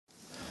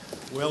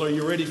Well, are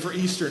you ready for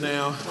Easter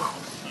now?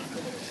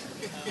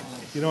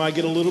 You know, I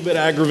get a little bit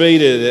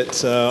aggravated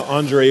at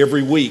Andre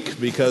every week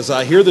because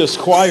I hear this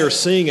choir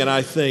sing and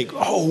I think,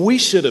 oh, we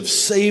should have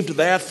saved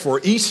that for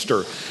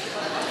Easter.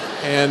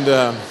 And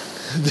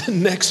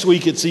then next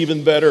week it's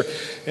even better.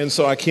 And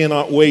so I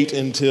cannot wait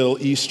until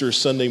Easter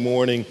Sunday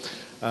morning.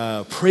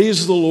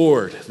 Praise the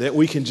Lord that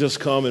we can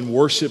just come and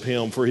worship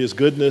Him for His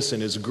goodness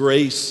and His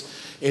grace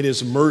and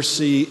His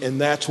mercy.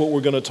 And that's what we're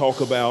going to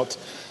talk about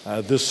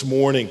this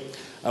morning.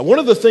 One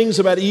of the things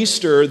about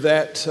Easter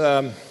that,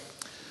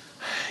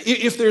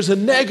 if there's a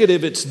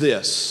negative, it's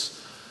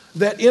this,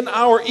 that in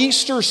our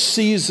Easter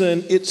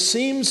season, it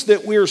seems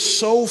that we're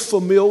so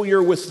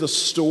familiar with the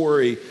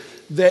story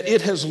that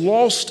it has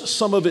lost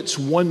some of its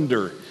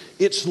wonder.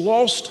 It's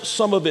lost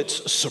some of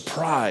its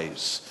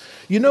surprise.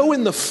 You know,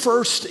 in the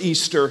first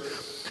Easter,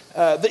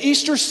 the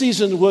Easter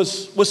season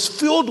was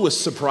filled with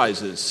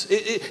surprises.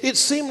 It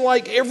seemed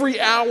like every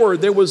hour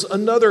there was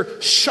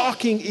another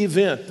shocking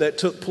event that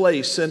took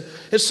place. And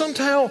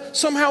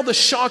somehow the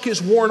shock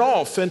is worn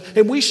off,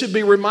 and we should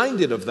be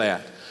reminded of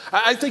that.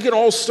 I think it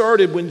all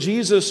started when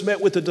Jesus met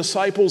with the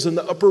disciples in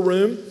the upper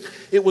room.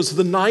 It was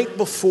the night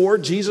before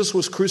Jesus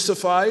was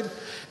crucified,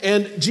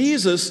 and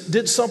Jesus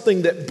did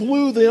something that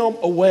blew them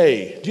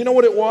away. Do you know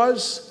what it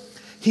was?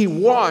 He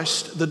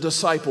washed the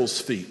disciples'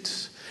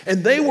 feet.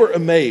 And they were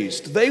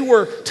amazed. They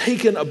were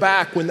taken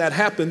aback when that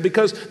happened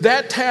because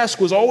that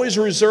task was always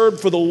reserved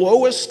for the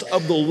lowest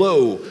of the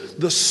low,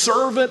 the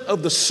servant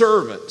of the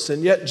servants.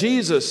 And yet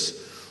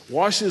Jesus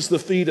washes the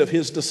feet of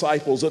His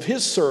disciples, of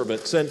His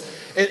servants. And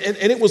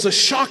it was a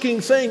shocking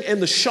thing. And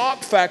the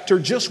shock factor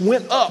just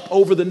went up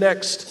over the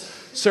next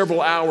several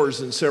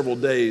hours and several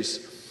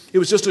days. It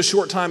was just a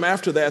short time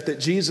after that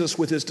Jesus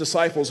with His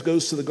disciples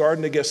goes to the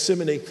Garden of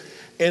Gethsemane.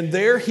 And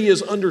there He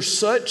is under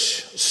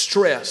such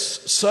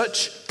stress,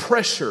 such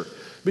pressure,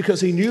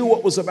 because He knew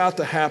what was about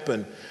to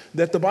happen,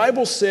 that the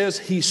Bible says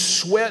He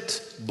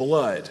sweat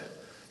blood.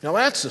 Now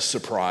that's a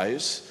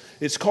surprise.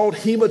 It's called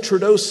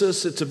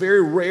hematidrosis. It's a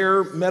very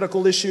rare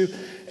medical issue.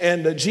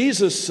 And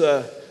Jesus,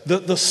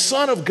 the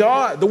Son of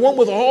God, the one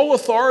with all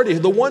authority,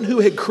 the one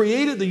who had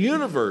created the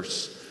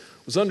universe,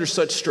 was under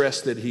such stress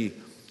that He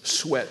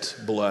sweat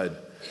blood.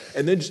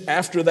 And then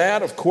after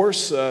that, of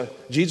course,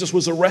 Jesus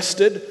was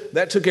arrested.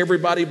 That took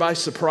everybody by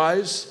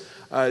surprise.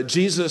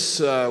 Jesus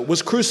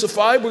was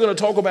crucified. We're going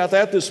to talk about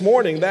that this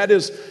morning. That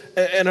is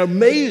an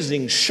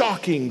amazing,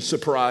 shocking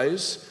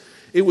surprise.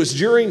 It was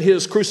during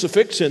His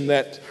crucifixion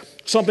that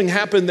something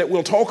happened that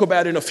we'll talk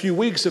about in a few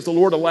weeks, if the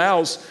Lord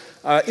allows.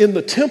 In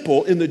the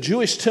temple, in the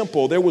Jewish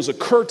temple, there was a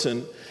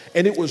curtain,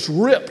 and it was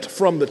ripped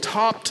from the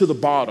top to the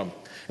bottom.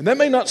 And that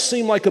may not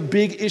seem like a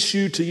big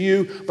issue to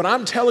you, but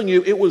I'm telling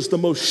you, it was the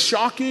most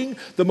shocking,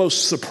 the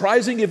most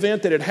surprising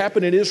event that had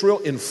happened in Israel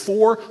in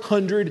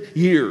 400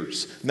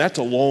 years. And that's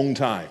a long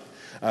time.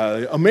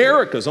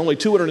 America's only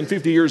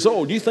 250 years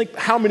old. You think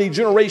how many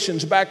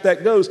generations back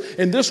that goes?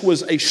 And this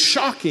was a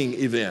shocking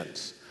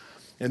event.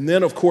 And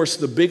then, of course,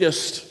 the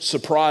biggest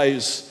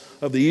surprise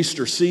of the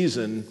Easter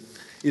season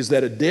is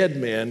that a dead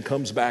man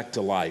comes back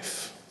to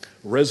life.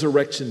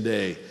 Resurrection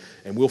Day.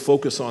 And we'll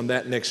focus on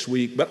that next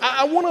week. But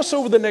I want us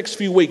over the next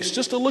few weeks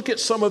just to look at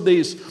some of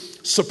these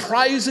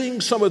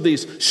surprising, some of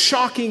these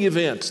shocking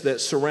events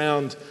that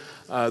surround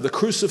the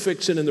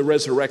crucifixion and the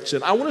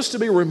resurrection. I want us to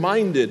be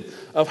reminded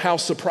of how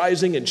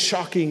surprising and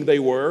shocking they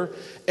were.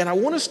 And I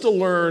want us to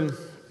learn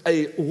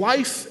a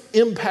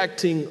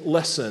life-impacting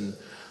lesson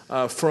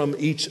from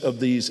each of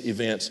these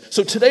events.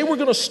 So today we're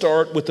going to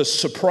start with the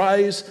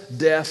surprise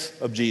death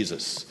of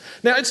Jesus.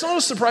 Now, it's not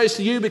a surprise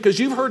to you because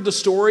you've heard the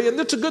story, and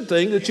it's a good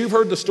thing that you've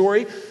heard the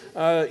story,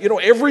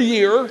 every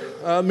year,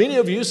 many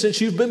of you, since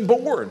you've been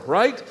born,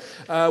 right?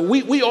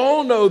 We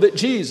all know that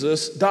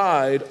Jesus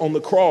died on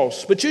the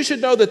cross, but you should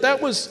know that that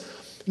was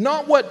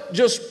not what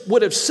just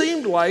would have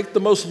seemed like the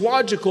most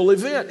logical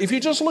event. If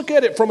you just look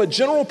at it from a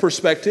general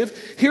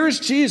perspective, here's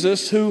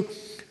Jesus who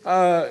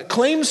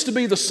claims to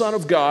be the Son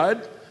of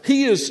God.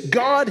 He is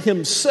God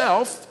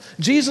Himself.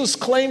 Jesus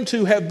claimed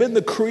to have been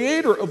the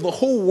creator of the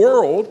whole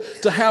world,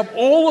 to have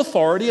all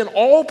authority and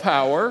all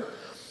power,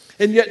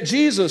 and yet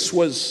Jesus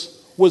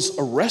was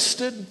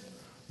arrested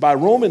by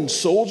Roman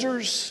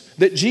soldiers,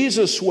 that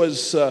Jesus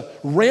was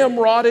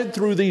ramrodded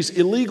through these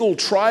illegal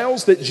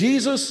trials, that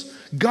Jesus,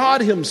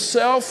 God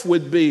Himself,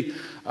 would be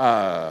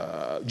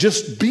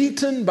just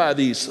beaten by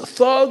these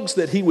thugs,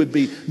 that He would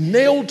be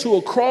nailed to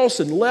a cross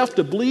and left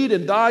to bleed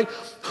and die.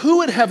 Who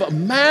would have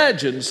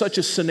imagined such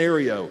a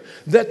scenario,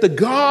 that the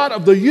God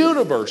of the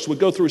universe would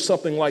go through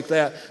something like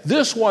that?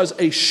 This was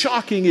a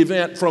shocking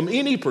event from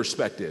any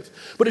perspective.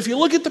 But if you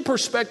look at the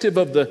perspective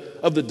of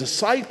the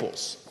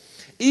disciples,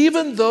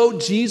 even though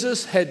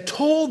Jesus had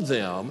told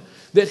them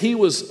that He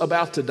was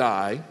about to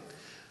die,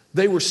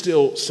 they were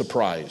still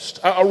surprised.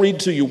 I'll read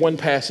to you one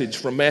passage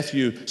from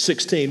Matthew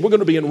 16. We're going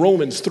to be in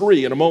Romans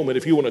 3 in a moment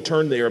if you want to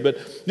turn there. But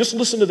just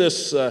listen to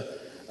this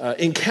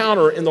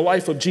encounter in the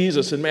life of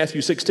Jesus in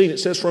Matthew 16. It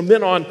says, "From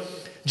then on,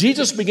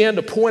 Jesus began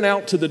to point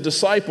out to the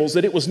disciples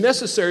that it was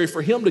necessary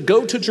for him to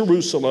go to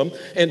Jerusalem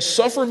and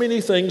suffer many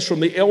things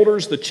from the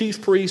elders, the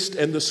chief priests,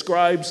 and the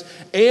scribes,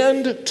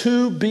 and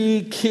to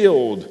be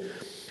killed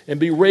and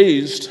be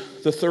raised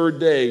the third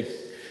day.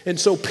 And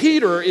so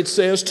Peter, it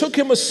says, took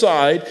him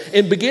aside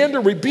and began to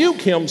rebuke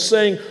him,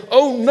 saying,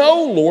 "Oh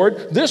no,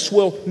 Lord, this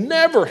will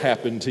never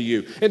happen to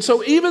you." And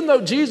so even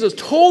though Jesus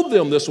told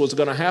them this was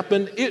going to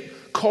happen,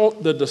 it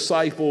caught the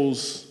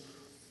disciples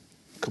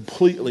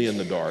completely in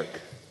the dark.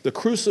 The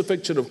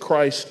crucifixion of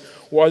Christ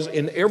was,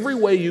 in every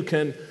way you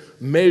can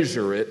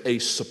measure it, a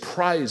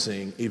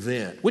surprising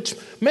event, which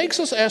makes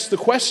us ask the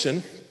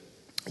question,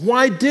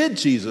 why did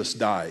Jesus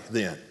die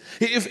then?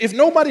 If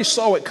nobody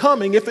saw it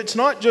coming, if it's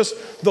not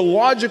just the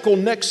logical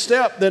next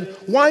step, then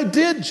why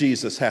did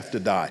Jesus have to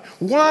die?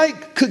 Why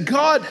could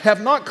God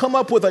have not come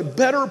up with a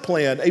better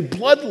plan, a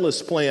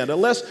bloodless plan, a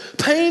less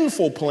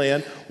painful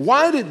plan?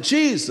 Why did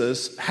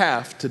Jesus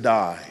have to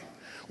die?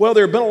 Well,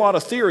 there have been a lot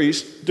of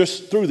theories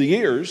just through the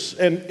years,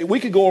 and we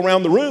could go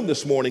around the room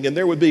this morning and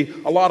there would be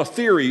a lot of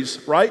theories,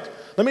 right?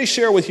 Let me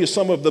share with you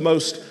some of the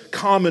most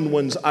common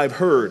ones I've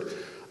heard.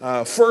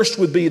 First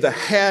would be the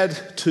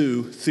had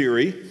to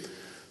theory.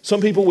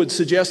 Some people would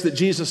suggest that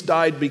Jesus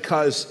died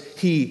because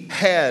he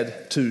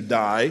had to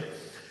die.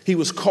 He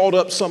was caught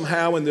up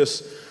somehow in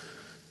this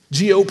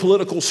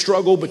geopolitical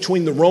struggle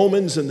between the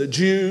Romans and the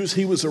Jews.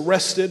 He was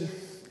arrested,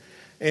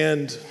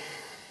 and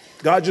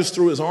God just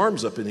threw his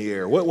arms up in the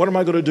air. What am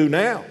I going to do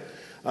now?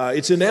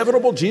 It's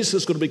inevitable. Jesus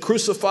is going to be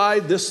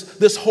crucified.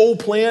 This whole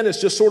plan is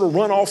just sort of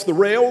run off the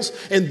rails.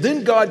 And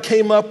then God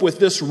came up with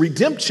this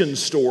redemption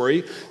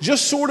story,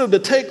 just sort of to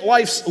take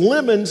life's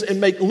lemons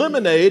and make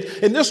lemonade.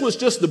 And this was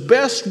just the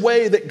best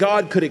way that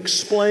God could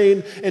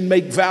explain and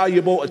make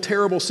valuable a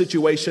terrible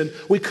situation.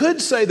 We could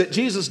say that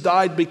Jesus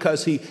died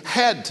because he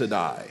had to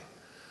die.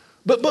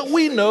 But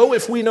we know,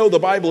 if we know the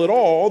Bible at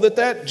all,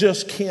 that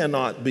just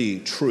cannot be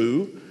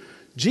true.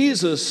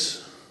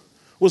 Jesus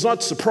was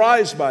not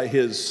surprised by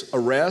his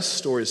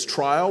arrest or his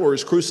trial or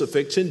his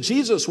crucifixion.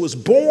 Jesus was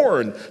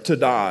born to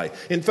die.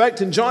 In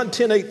fact, in John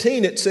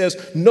 10:18, it says,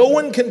 "No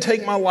one can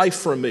take my life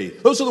from me."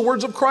 Those are the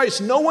words of Christ.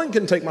 No one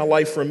can take my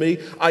life from me.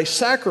 I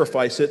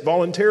sacrifice it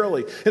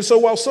voluntarily. And so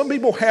while some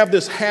people have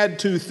this had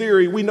to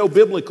theory, we know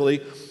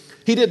biblically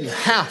he didn't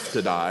have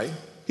to die.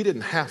 He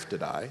didn't have to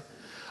die.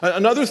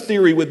 Another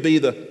theory would be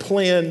the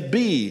Plan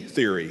B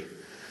theory.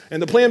 And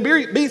the Plan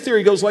B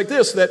theory goes like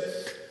this,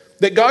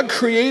 that God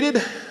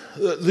created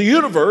the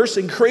universe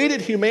and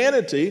created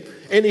humanity,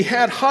 and he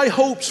had high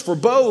hopes for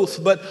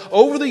both, but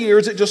over the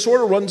years it just sort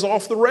of runs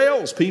off the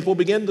rails. People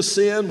begin to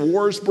sin,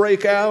 wars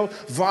break out,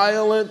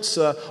 violence,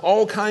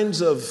 all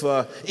kinds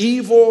of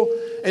evil.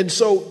 And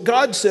so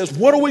God says,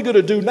 what are we going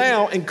to do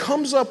now? And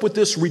comes up with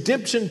this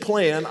redemption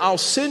plan. I'll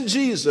send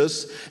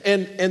Jesus,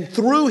 and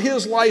through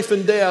his life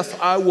and death,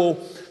 I will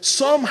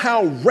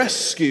somehow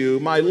rescue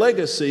my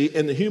legacy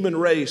in the human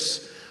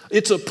race.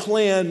 It's a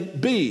Plan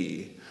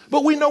B.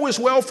 But we know as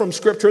well from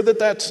Scripture that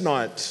that's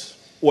not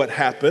what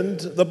happened.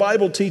 The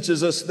Bible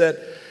teaches us that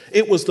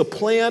it was the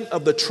plan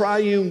of the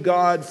triune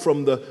God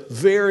from the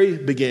very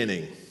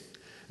beginning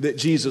that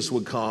Jesus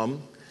would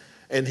come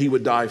and he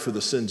would die for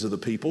the sins of the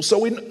people. So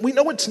we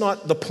know it's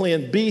not the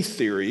Plan B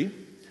theory.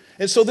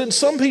 And so then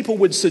some people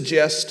would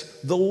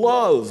suggest the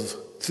love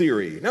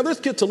theory. Now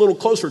this gets a little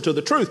closer to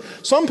the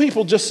truth. Some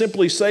people just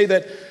simply say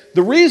that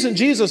the reason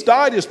Jesus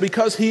died is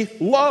because he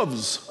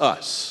loves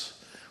us.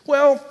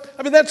 Well,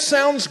 I mean, that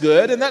sounds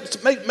good, and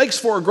that makes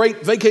for a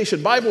great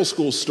vacation Bible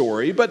school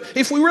story. But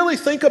if we really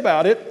think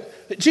about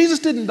it, Jesus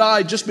didn't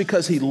die just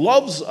because he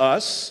loves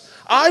us.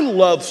 I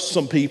love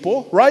some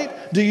people, right?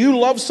 Do you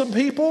love some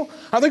people?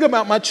 I think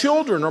about my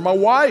children or my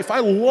wife. I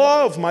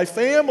love my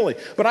family,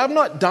 but I've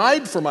not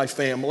died for my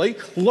family.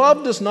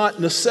 Love does not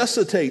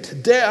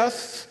necessitate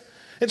death.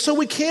 And so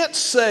we can't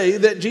say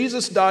that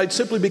Jesus died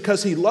simply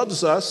because he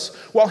loves us.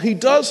 While he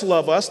does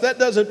love us, that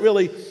doesn't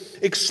really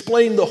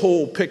explain the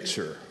whole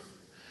picture.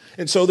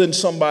 And so then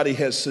somebody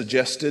has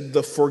suggested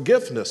the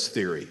forgiveness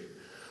theory.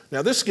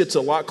 Now this gets a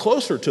lot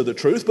closer to the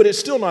truth, but it's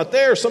still not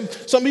there. Some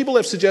people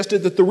have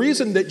suggested that the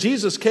reason that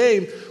Jesus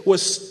came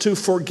was to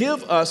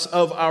forgive us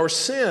of our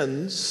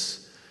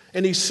sins,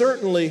 and he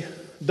certainly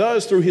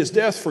does through his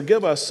death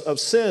forgive us of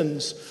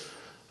sins.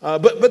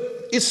 But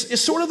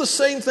it's sort of the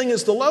same thing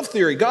as the love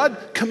theory. God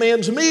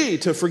commands me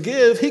to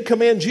forgive. He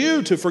commands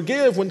you to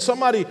forgive. When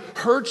somebody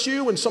hurts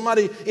you, when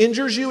somebody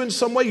injures you in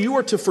some way, you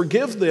are to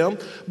forgive them.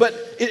 But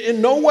in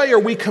no way are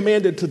we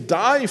commanded to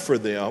die for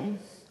them.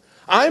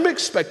 I'm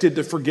expected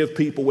to forgive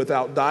people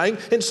without dying.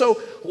 And so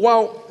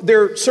while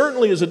there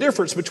certainly is a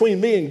difference between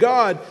me and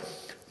God,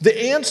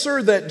 the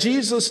answer that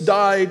Jesus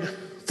died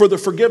for the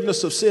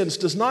forgiveness of sins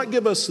does not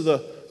give us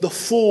the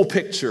full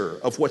picture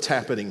of what's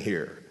happening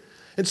here.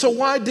 And so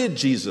why did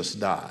Jesus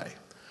die?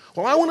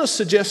 Well, I want to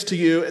suggest to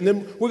you, and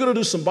then we're going to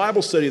do some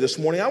Bible study this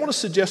morning. I want to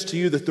suggest to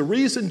you that the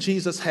reason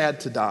Jesus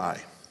had to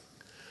die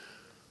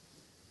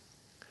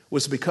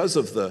was because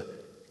of the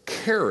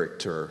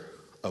character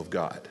of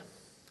God.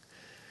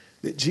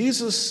 That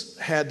Jesus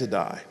had to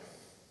die,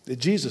 that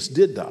Jesus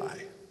did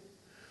die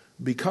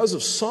because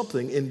of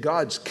something in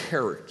God's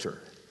character,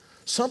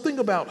 something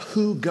about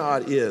who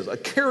God is, a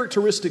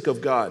characteristic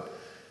of God.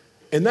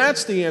 And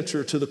that's the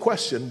answer to the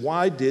question,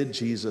 why did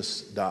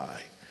Jesus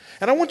die?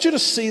 And I want you to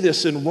see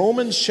this in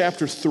Romans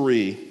chapter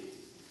 3,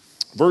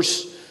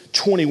 verse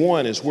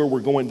 21 is where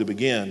we're going to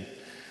begin.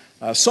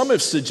 Some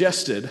have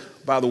suggested,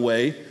 by the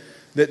way,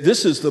 that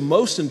this is the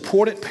most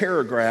important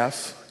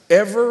paragraph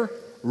ever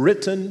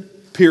written,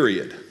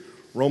 period.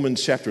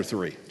 Romans chapter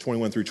 3,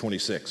 21 through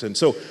 26. And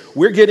so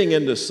we're getting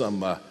into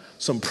some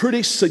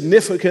pretty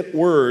significant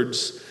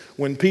words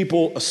when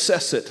people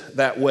assess it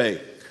that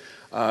way.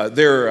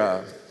 There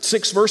are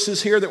 6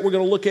 verses here that we're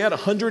going to look at,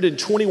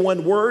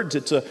 121 words.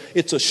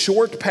 It's a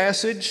short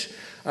passage.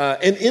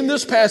 And in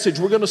this passage,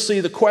 we're going to see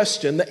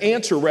the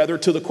answer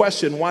to the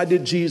question, why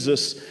did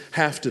Jesus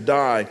have to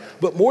die?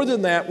 But more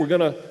than that, we're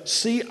going to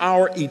see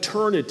our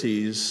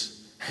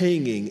eternities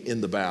hanging in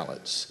the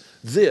balance.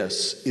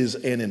 This is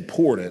an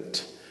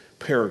important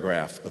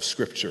paragraph of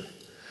Scripture.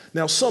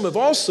 Now, some have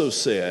also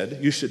said,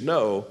 you should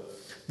know,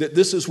 that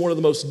this is one of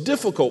the most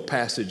difficult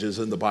passages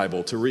in the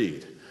Bible to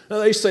read. Now,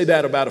 they say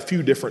that about a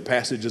few different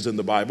passages in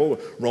the Bible,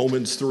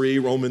 Romans 3,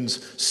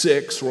 Romans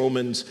 6,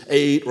 Romans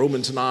 8,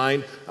 Romans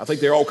 9. I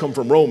think they all come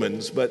from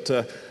Romans, but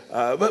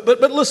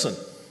listen,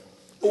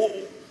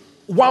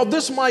 while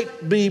this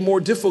might be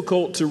more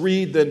difficult to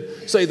read than,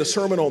 say, the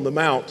Sermon on the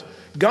Mount,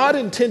 God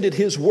intended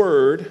His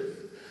Word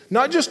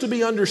not just to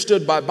be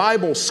understood by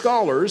Bible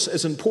scholars,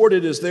 as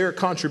important as their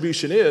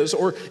contribution is,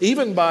 or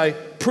even by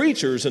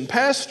preachers and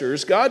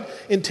pastors. God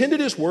intended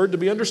His Word to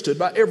be understood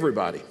by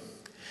everybody.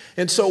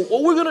 And so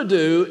what we're going to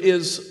do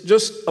is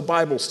just a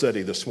Bible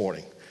study this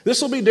morning. This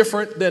will be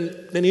different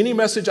than any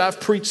message I've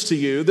preached to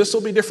you. This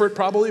will be different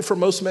probably from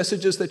most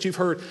messages that you've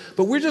heard.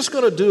 But we're just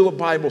going to do a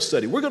Bible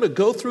study. We're going to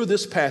go through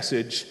this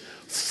passage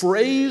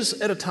phrase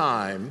at a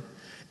time.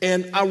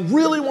 And I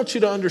really want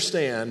you to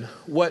understand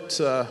what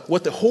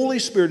the Holy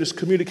Spirit is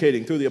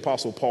communicating through the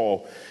Apostle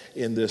Paul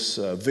in this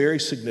very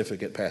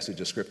significant passage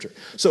of Scripture.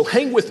 So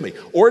hang with me.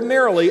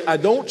 Ordinarily, I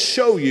don't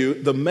show you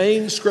the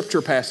main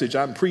Scripture passage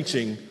I'm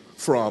preaching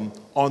from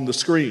on the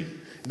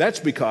screen. That's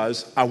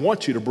because I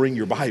want you to bring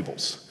your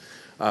Bibles.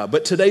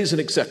 But today's an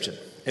exception.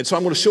 And so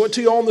I'm going to show it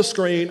to you on the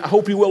screen. I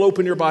hope you will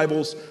open your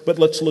Bibles, but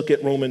let's look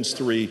at Romans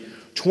 3,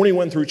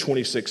 21 through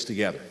 26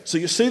 together. So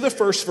you see the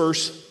first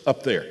verse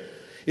up there.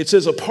 It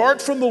says,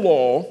 apart from the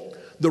law,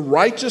 the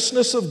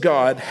righteousness of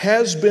God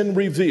has been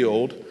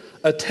revealed,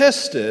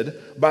 attested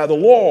by the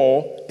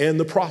law and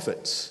the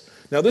prophets.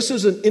 Now, this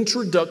is an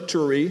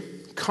introductory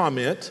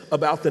comment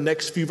about the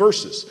next few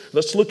verses.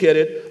 Let's look at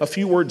it a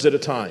few words at a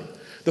time.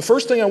 The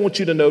first thing I want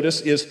you to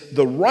notice is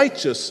the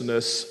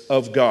righteousness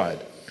of God.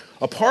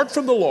 Apart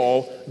from the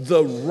law,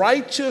 the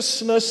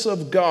righteousness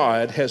of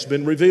God has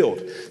been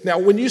revealed. Now,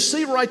 when you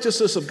see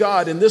righteousness of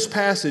God in this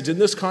passage, in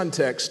this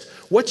context,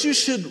 what you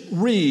should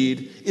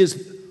read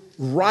is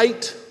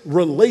right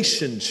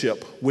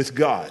relationship with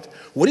God.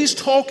 What he's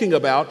talking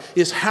about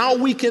is how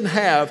we can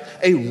have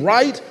a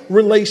right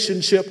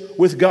relationship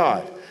with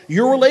God.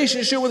 Your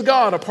relationship with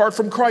God apart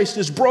from Christ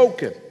is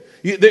broken.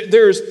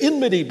 There's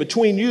enmity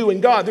between you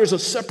and God. There's a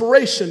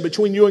separation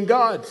between you and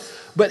God.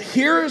 But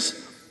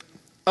here's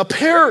a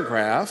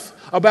paragraph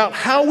about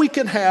how we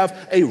can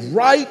have a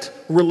right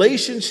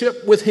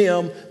relationship with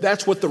Him.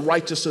 That's what the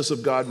righteousness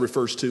of God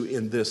refers to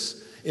in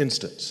this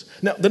instance.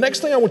 Now, the next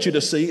thing I want you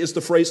to see is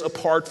the phrase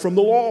apart from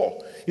the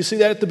law. You see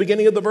that at the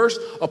beginning of the verse?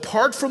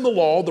 Apart from the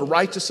law, the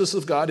righteousness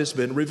of God has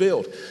been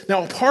revealed.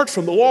 Now, apart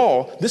from the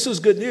law, this is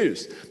good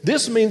news.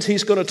 This means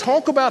he's going to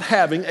talk about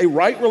having a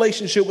right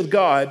relationship with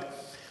God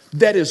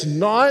that is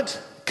not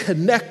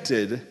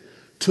connected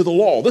to the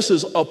law. This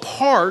is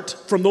apart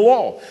from the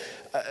law.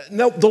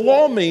 Now, the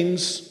law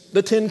means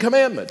the 10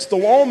 Commandments. The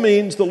law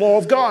means the law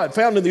of God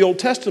found in the Old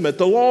Testament.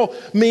 The law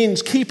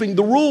means keeping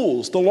the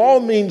rules. The law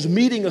means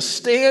meeting a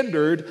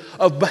standard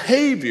of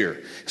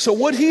behavior. So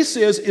what he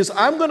says is,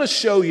 I'm going to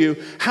show you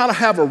how to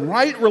have a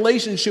right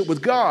relationship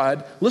with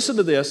God, listen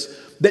to this,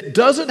 that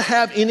doesn't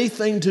have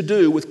anything to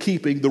do with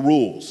keeping the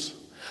rules.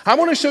 I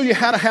want to show you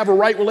how to have a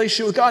right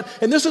relationship with God,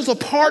 and this is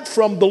apart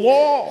from the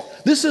law.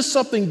 This is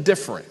something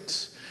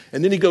different.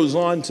 And then he goes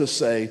on to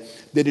say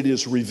that it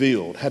is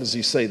revealed. How does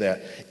he say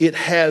that? It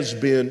has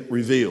been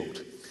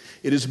revealed.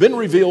 It has been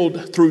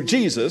revealed through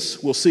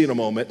Jesus, we'll see in a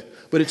moment,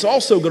 but it's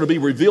also going to be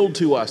revealed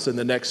to us in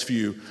the next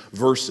few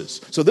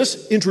verses. So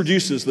this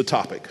introduces the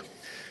topic.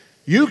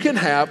 You can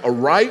have a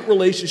right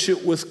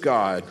relationship with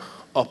God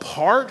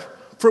apart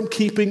from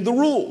keeping the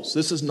rules.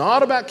 This is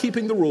not about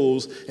keeping the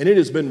rules, and it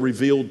has been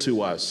revealed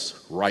to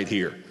us right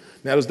here.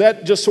 Now, does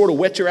that just sort of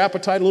whet your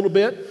appetite a little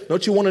bit?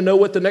 Don't you want to know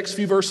what the next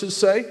few verses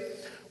say?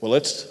 Well,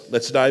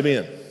 let's dive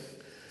in.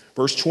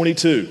 Verse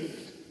 22,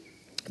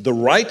 the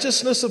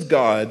righteousness of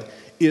God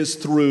is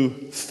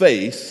through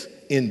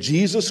faith in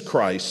Jesus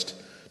Christ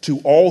to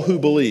all who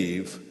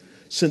believe,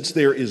 since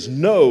there is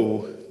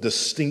no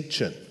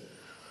distinction.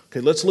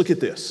 Okay, let's look at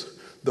this.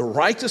 The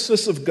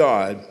righteousness of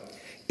God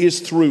is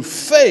through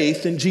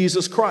faith in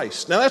Jesus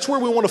Christ. Now that's where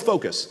we want to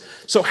focus.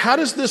 So how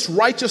does this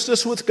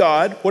righteousness with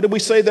God, what did we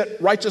say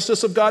that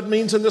righteousness of God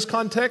means in this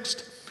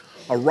context?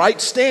 A right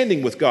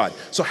standing with God.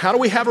 So how do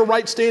we have a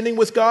right standing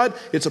with God?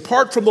 It's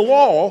apart from the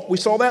law. We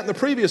saw that in the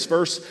previous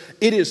verse.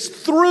 It is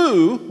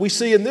through, we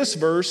see in this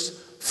verse,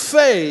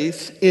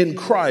 faith in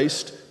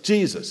Christ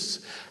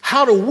Jesus.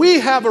 How do we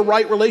have a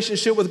right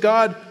relationship with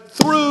God?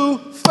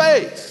 Through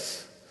faith.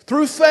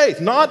 Through faith,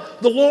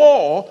 not the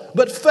law,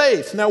 but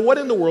faith. Now, what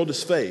in the world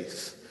is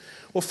faith?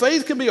 Well,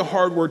 faith can be a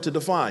hard word to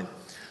define.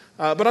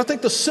 But I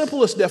think the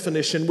simplest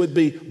definition would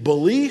be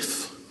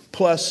belief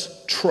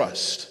plus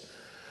trust.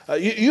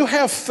 You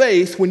have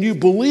faith when you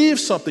believe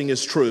something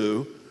is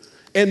true,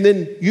 and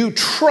then you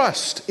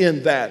trust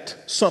in that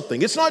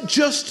something. It's not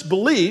just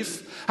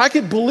belief. I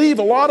could believe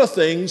a lot of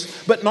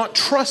things, but not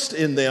trust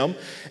in them.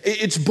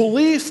 It's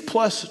belief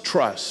plus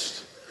trust.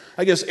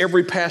 I guess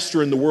every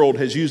pastor in the world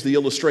has used the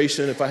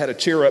illustration, if I had a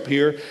chair up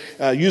here,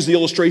 use the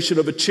illustration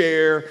of a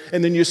chair,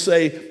 and then you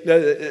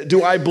say,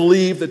 do I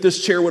believe that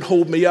this chair would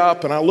hold me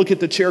up? And I look at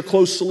the chair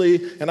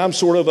closely, and I'm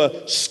sort of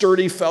a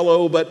sturdy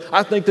fellow, but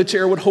I think the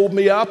chair would hold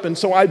me up, and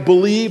so I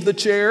believe the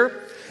chair.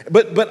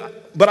 But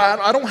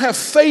I don't have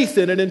faith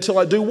in it until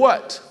I do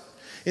what?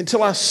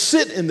 Until I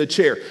sit in the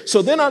chair.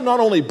 So then I'm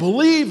not only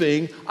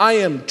believing, I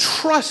am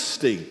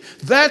trusting.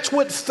 That's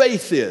what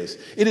faith is.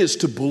 It is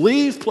to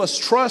believe plus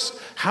trust.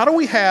 How do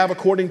we have,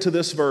 according to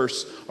this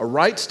verse, a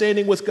right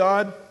standing with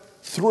God?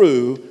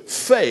 Through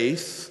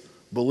faith,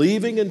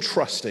 believing and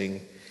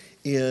trusting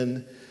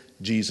in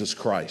Jesus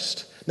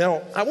Christ.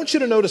 Now, I want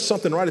you to notice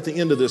something right at the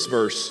end of this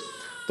verse.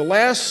 The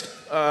last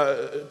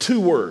two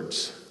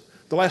words,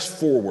 the last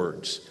four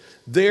words,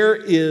 there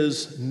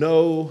is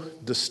no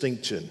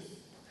distinction.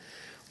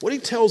 What he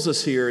tells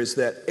us here is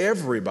that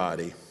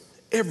everybody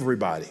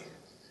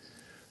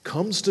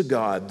comes to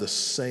God the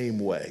same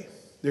way.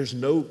 There's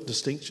no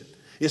distinction.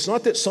 It's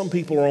not that some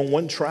people are on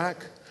one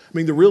track. I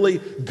mean, the really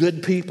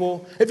good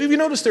people. Have you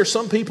noticed there's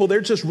some people, they're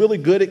just really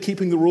good at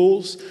keeping the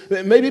rules?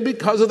 Maybe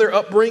because of their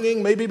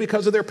upbringing, maybe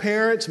because of their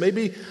parents,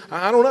 maybe,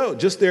 I don't know,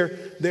 just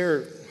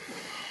the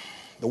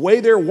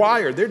way they're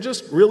wired. They're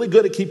just really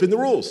good at keeping the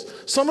rules.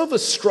 Some of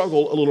us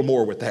struggle a little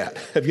more with that.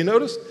 Have you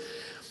noticed?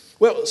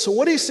 Well, so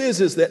what he says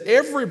is that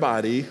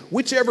everybody,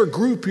 whichever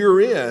group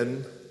you're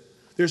in,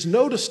 there's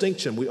no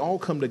distinction. We all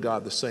come to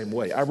God the same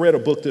way. I read a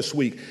book this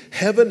week,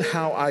 Heaven,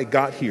 How I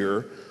Got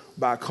Here,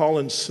 by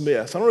Colin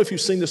Smith. I don't know if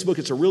you've seen this book.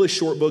 It's a really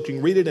short book. You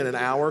can read it in an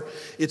hour.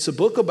 It's a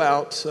book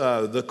about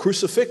the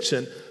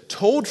crucifixion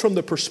told from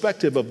the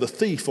perspective of the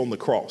thief on the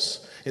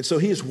cross. And so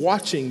he is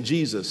watching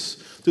Jesus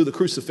through the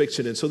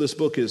crucifixion. And so this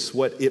book is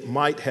what it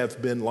might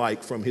have been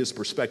like from his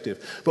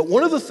perspective. But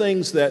one of the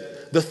things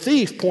that the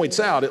thief points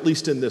out, at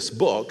least in this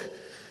book,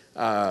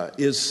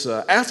 is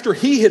after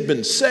he had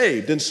been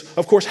saved. And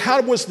of course,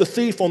 how was the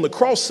thief on the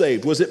cross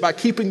saved? Was it by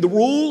keeping the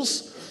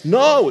rules?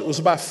 No, it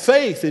was by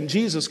faith in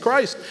Jesus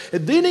Christ.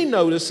 And then he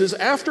notices,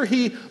 after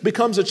he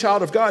becomes a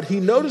child of God, he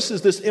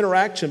notices this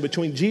interaction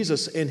between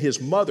Jesus and his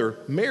mother,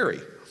 Mary.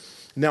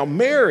 Now,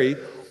 Mary,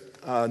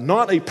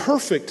 not a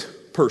perfect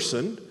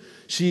person.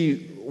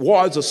 She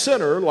was a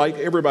sinner like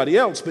everybody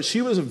else, but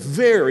she was a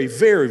very,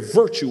 very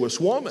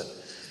virtuous woman.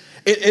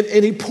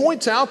 And he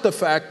points out the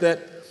fact that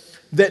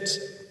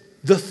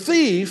the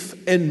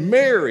thief and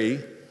Mary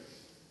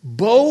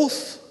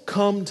both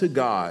come to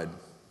God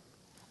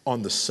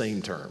on the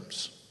same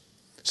terms.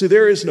 See,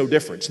 there is no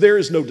difference. There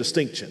is no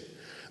distinction.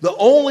 The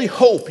only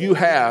hope you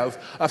have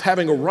of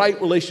having a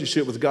right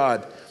relationship with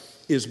God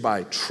is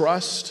by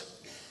trust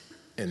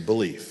and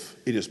belief.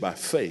 It is by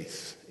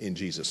faith in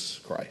Jesus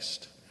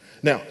Christ.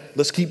 Now,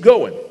 let's keep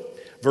going.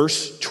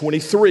 Verse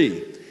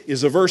 23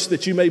 is a verse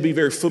that you may be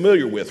very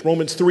familiar with.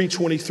 Romans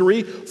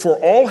 3:23, for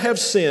all have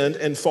sinned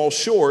and fall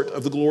short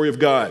of the glory of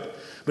God.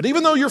 But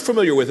even though you're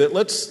familiar with it,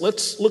 let's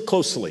look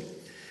closely.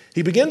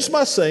 He begins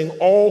by saying,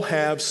 all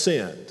have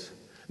sinned.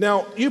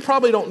 Now, you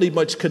probably don't need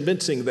much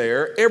convincing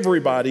there.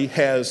 Everybody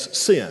has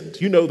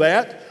sinned. You know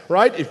that,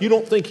 right? If you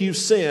don't think you've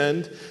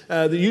sinned,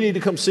 then you need to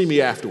come see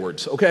me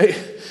afterwards, okay?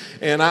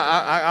 And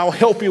I'll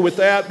help you with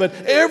that. But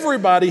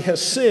everybody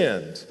has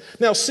sinned.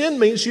 Now, sin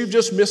means you've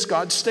just missed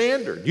God's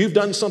standard. You've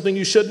done something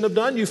you shouldn't have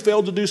done. You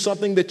failed to do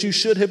something that you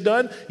should have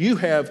done. You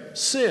have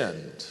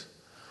sinned.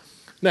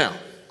 Now,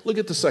 look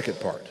at the second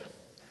part.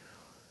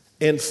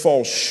 And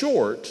fall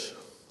short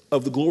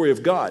of the glory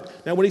of God.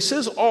 Now, when he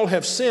says all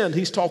have sinned,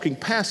 he's talking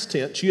past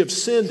tense. You have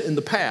sinned in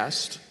the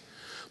past.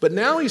 But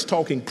now he's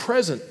talking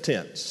present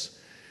tense.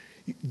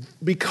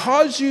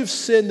 Because you've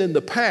sinned in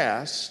the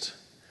past,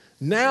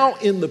 now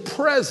in the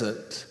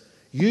present,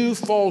 you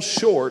fall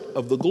short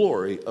of the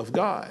glory of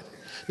God.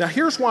 Now,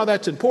 here's why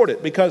that's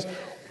important, because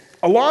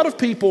a lot of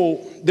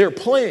people, their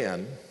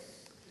plan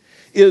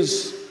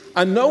is,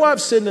 I know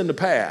I've sinned in the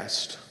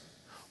past,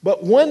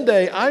 but one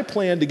day I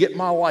plan to get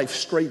my life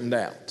straightened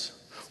out.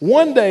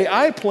 One day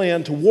I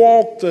plan to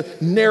walk the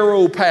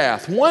narrow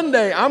path. One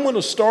day I'm going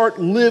to start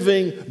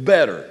living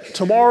better.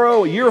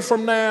 Tomorrow, a year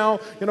from now,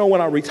 when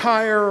I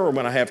retire or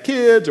when I have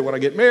kids or when I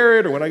get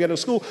married or when I get to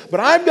school. But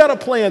I've got a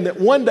plan that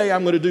one day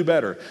I'm going to do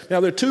better.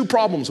 Now, there are two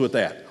problems with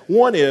that.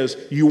 One is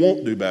you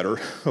won't do better,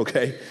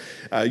 okay?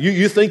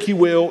 You think you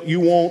will, you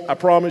won't, I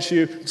promise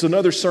you. It's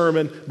another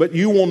sermon, but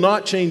you will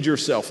not change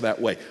yourself that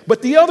way.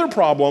 But the other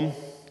problem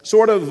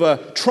sort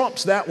of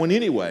trumps that one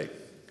anyway.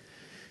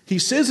 He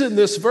says in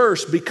this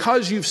verse,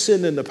 because you've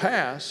sinned in the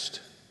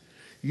past,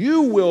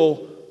 you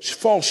will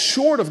fall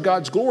short of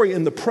God's glory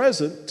in the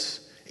present,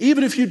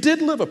 even if you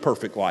did live a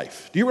perfect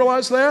life. Do you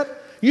realize that?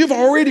 You've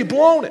already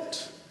blown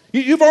it.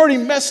 You've already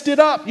messed it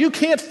up. You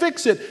can't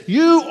fix it.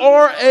 You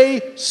are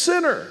a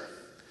sinner.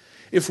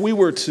 If we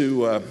were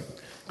to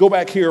go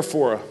back here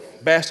for a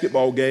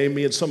basketball game,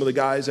 me and some of the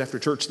guys after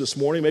church this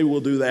morning, maybe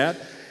we'll do that.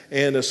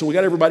 And so we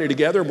got everybody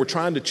together and we're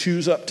trying to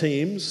choose up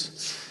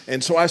teams.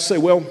 And so I say,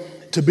 well,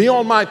 to be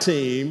on my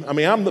team,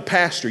 I'm the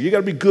pastor. You got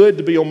to be good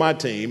to be on my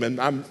team, and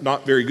I'm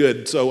not very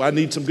good, so I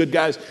need some good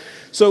guys.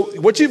 So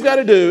what you've got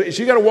to do is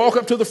you got to walk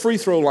up to the free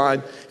throw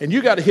line, and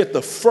you got to hit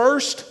the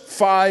first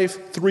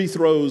 5 free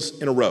throws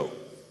in a row.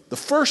 The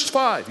first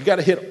 5, you got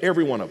to hit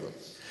every one of them.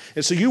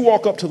 And so you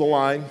walk up to the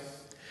line,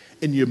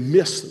 and you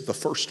miss the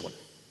first one.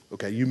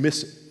 Okay, you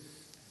miss it.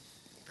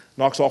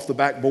 Knocks off the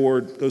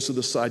backboard, goes to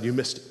the side, you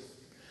missed it.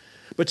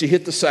 But you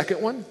hit the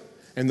second one,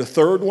 and the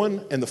third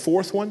one, and the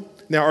fourth one.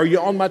 Now, are you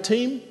on my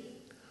team?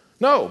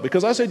 No,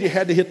 because I said you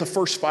had to hit the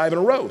first 5 in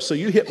a row. So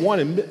you hit one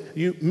and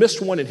you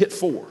missed one and hit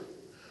 4.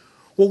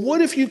 Well,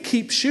 what if you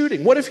keep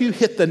shooting? What if you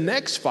hit the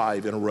next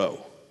 5 in a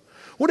row?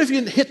 What if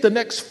you hit the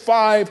next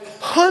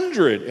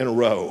 500 in a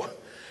row?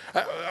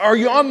 Are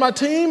you on my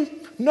team?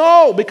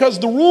 No, because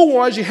the rule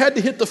was you had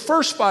to hit the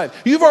first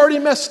 5. You've already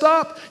messed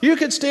up. You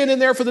could stand in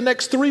there for the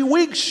next 3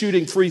 weeks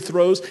shooting free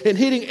throws and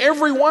hitting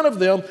every one of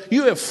them.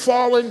 You have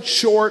fallen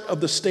short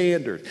of the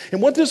standard.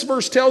 And what this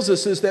verse tells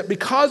us is that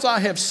because I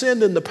have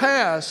sinned in the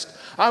past,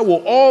 I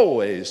will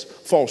always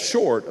fall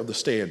short of the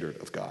standard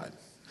of God.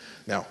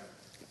 Now,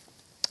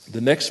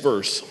 the next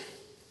verse,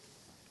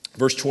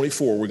 verse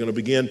 24, we're going to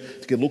begin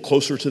to get a little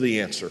closer to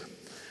the answer.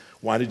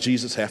 Why did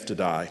Jesus have to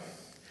die?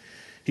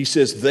 He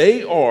says,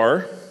 they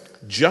are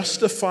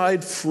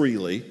justified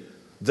freely.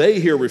 They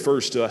here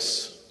refers to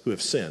us who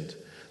have sinned.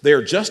 They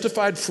are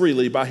justified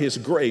freely by his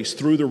grace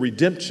through the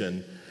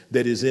redemption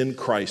that is in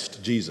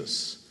Christ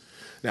Jesus.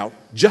 Now,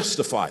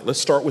 justified, let's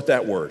start with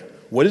that word.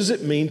 What does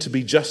it mean to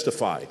be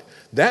justified?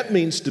 That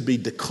means to be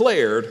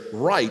declared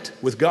right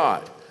with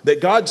God. That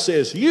God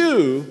says,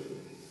 you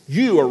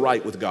are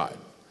right with God.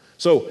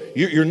 So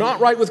you're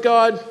not right with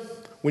God.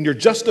 When you're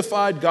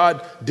justified,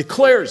 God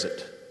declares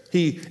it.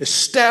 He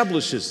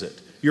establishes it.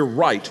 You're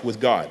right with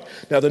God.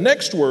 Now, the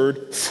next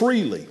word,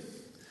 freely.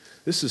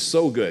 This is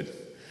so good.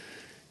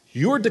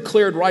 You're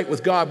declared right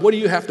with God. What do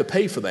you have to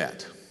pay for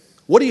that?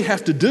 What do you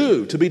have to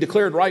do to be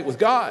declared right with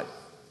God?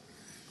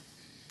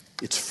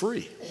 It's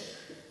free.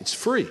 It's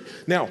free.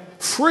 Now,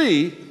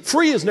 free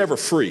is never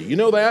free. You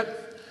know that?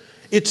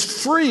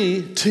 It's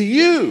free to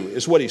you,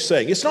 is what he's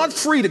saying. It's not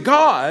free to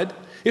God.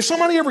 If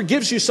somebody ever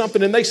gives you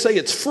something and they say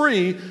it's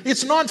free,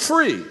 it's not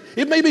free.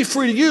 It may be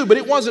free to you, but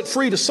it wasn't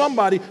free to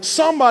somebody.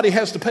 Somebody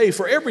has to pay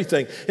for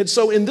everything. And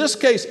so in this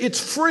case, it's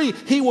free.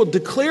 He will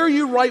declare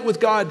you right with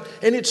God,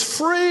 and it's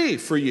free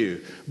for you,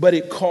 but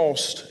it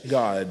cost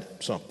God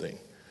something.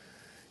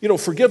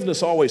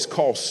 Forgiveness always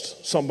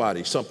costs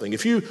somebody something.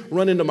 If you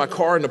run into my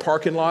car in the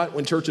parking lot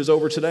when church is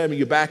over today,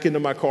 you back into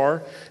my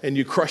car and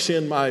you crush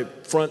in my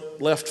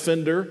front left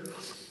fender,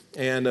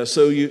 and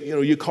so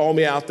you call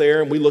me out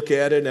there and we look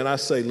at it and I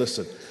say,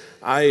 listen,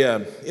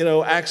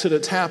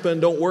 accidents happen.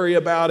 Don't worry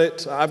about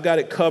it. I've got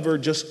it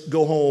covered. Just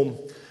go home.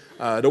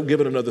 Don't give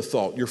it another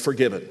thought. You're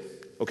forgiven.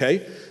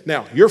 Okay?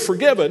 Now, you're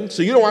forgiven,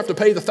 so you don't have to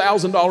pay the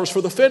 $1,000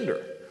 for the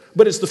fender.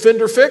 But is the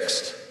fender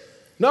fixed?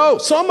 No,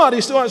 somebody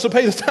still has to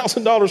pay the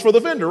 $1,000 for the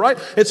fender, right?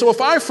 And so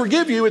if I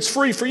forgive you, it's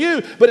free for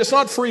you, but it's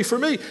not free for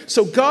me.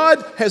 So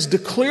God has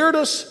declared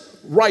us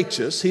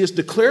righteous. He has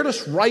declared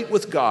us right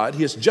with God.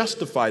 He has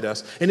justified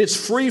us, and it's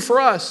free for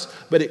us,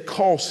 but it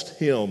cost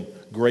him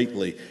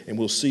greatly. And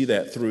we'll see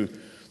that through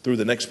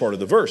the next part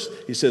of the verse.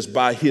 He says,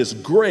 by his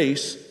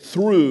grace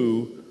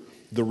through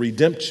the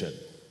redemption.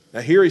 Now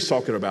here he's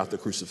talking about the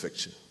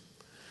crucifixion.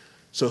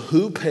 So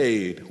who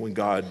paid when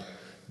God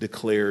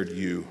declared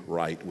you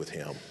right with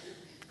him?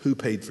 Who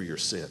paid for your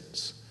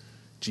sins?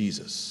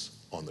 Jesus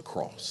on the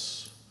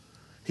cross.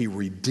 He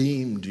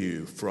redeemed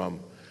you from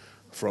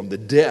the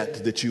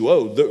debt that you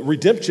owe. The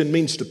redemption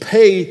means to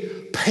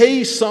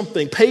pay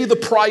something, pay the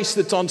price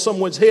that's on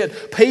someone's head,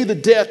 pay the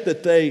debt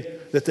that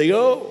they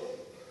owe.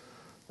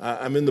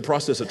 I'm in the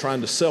process of trying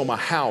to sell my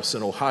house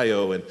in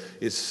Ohio, and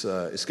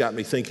it's got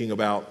me thinking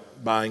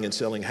about buying and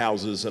selling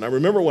houses. And I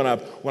remember when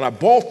I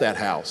bought that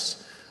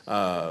house,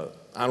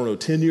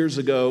 10 years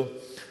ago,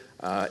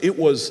 it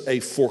was a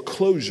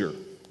foreclosure.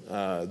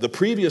 The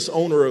previous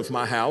owner of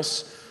my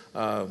house,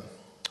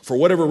 for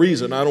whatever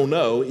reason, I don't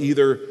know,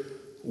 either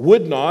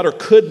would not or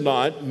could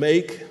not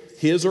make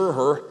his or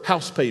her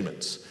house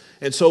payments.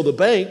 And so the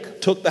bank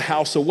took the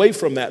house away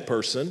from that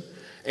person,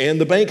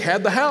 and the bank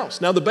had the house.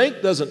 Now, the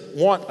bank doesn't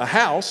want a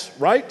house,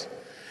 right?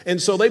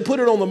 And so they put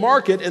it on the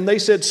market, and they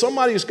said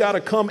somebody's got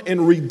to come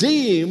and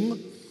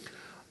redeem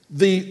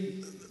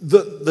the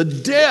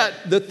debt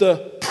that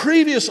the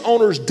previous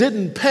owners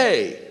didn't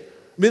pay.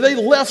 I mean, they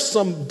left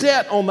some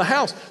debt on the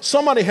house.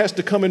 Somebody has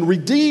to come and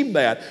redeem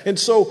that. And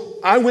so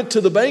I went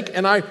to the bank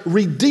and I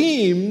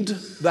redeemed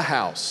the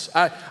house.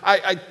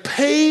 I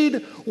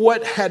paid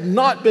what had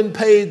not been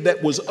paid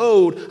that was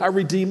owed. I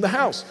redeemed the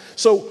house.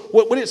 So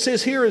what it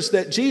says here is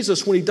that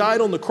Jesus, when he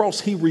died on the cross,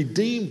 he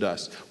redeemed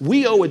us.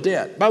 We owe a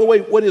debt. By the way,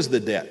 what is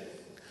the debt?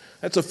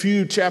 That's a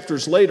few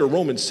chapters later,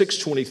 Romans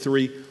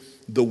 6:23.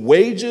 The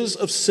wages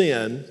of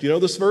sin, do you know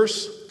this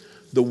verse?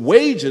 The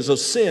wages of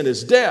sin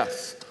is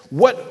death.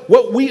 What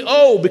we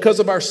owe because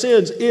of our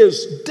sins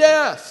is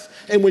death.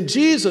 And when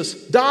Jesus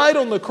died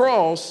on the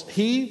cross,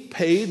 he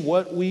paid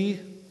what we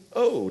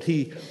owed.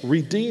 He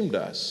redeemed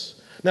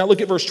us. Now look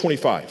at verse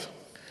 25.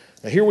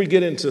 Now here we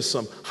get into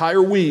some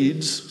higher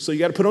weeds, so you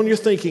got to put on your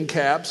thinking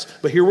caps.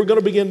 But here we're going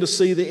to begin to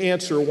see the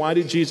answer. Why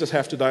did Jesus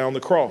have to die on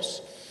the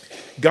cross?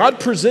 God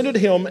presented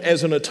him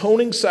as an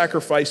atoning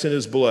sacrifice in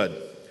his blood,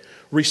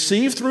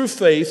 received through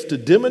faith to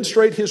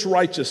demonstrate his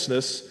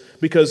righteousness,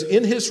 because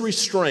in his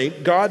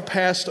restraint, God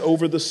passed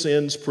over the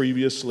sins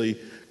previously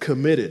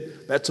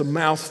committed. That's a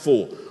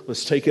mouthful.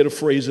 Let's take it a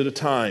phrase at a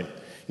time.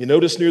 You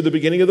notice near the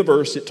beginning of the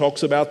verse, it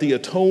talks about the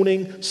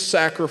atoning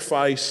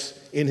sacrifice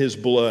in his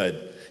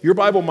blood. Your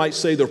Bible might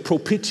say the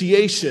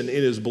propitiation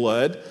in his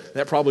blood.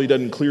 That probably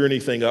doesn't clear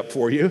anything up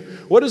for you.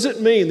 What does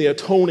it mean, the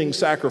atoning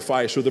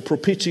sacrifice or the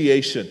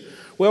propitiation?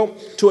 Well,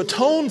 to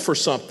atone for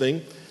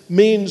something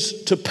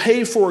means to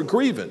pay for a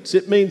grievance.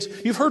 It means,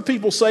 you've heard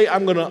people say,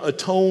 I'm going to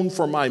atone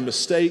for my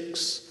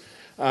mistakes.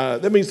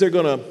 That means they're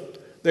going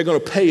to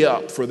pay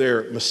up for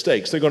their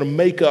mistakes. They're going to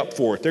make up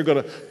for it. They're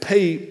going to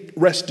pay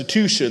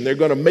restitution. They're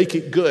going to make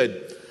it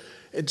good.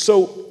 And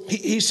so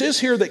he says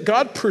here that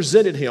God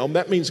presented him.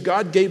 That means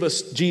God gave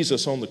us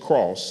Jesus on the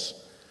cross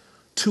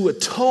to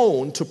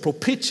atone, to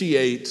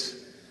propitiate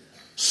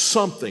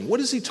something. What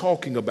is he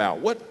talking about?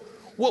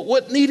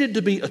 What needed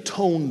to be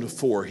atoned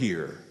for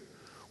here?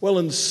 Well,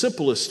 in the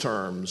simplest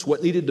terms,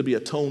 what needed to be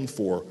atoned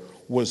for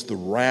was the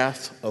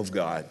wrath of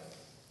God.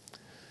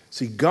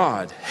 See,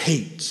 God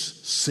hates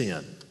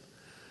sin.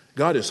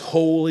 God is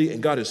holy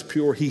and God is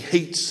pure. He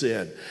hates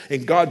sin.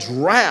 And God's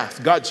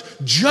wrath, God's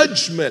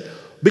judgment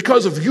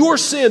because of your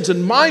sins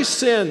and my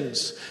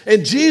sins.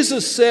 And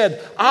Jesus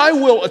said, I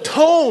will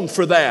atone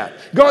for that.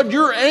 God,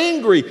 you're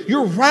angry.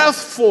 You're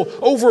wrathful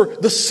over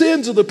the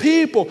sins of the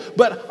people.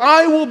 But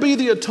I will be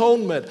the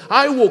atonement.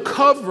 I will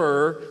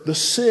cover the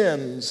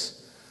sins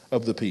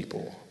of the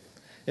people.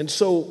 And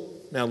so,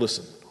 now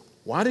listen,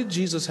 why did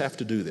Jesus have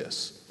to do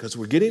this? Because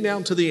we're getting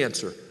down to the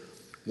answer.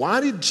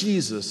 Why did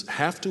Jesus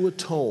have to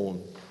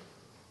atone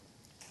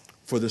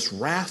for this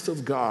wrath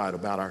of God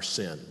about our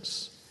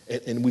sins?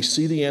 And we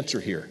see the answer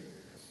here.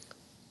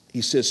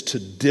 He says to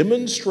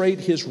demonstrate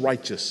his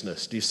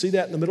righteousness. Do you see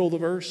that in the middle of the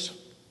verse?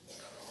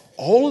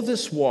 All of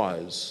this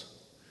was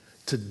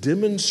to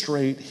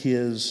demonstrate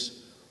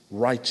his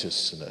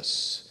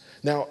righteousness.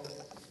 Now,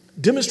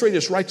 demonstrate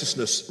his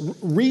righteousness.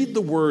 Read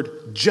the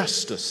word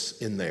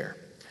justice in there.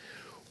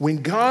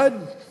 When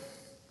God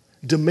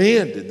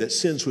demanded that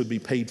sins would be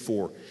paid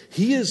for,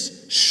 he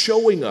is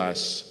showing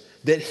us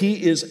that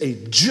he is a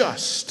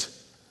just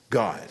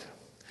God.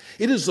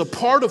 It is a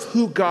part of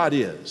who God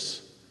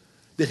is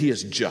that he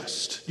is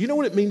just. Do you know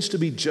what it means to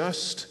be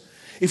just?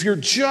 If you're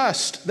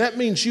just, that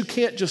means you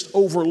can't just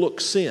overlook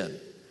sin.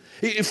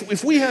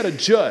 If we had a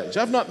judge,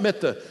 I've not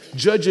met the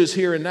judges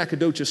here in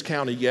Nacogdoches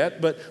County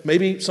yet, but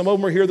maybe some of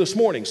them are here this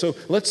morning. So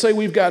let's say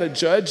we've got a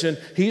judge and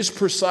he's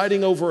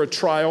presiding over a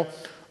trial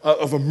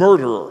of a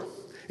murderer.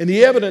 And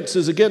the evidence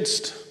is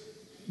against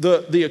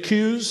the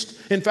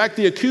accused. In fact,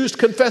 the accused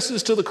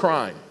confesses to the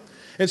crime.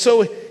 And so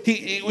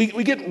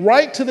we get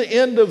right to the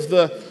end of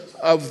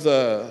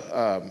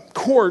the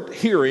court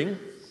hearing,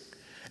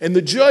 and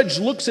the judge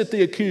looks at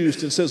the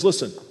accused and says,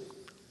 listen,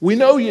 we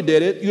know you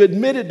did it. You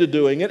admitted to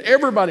doing it.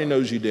 Everybody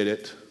knows you did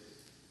it.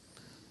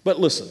 But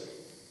listen,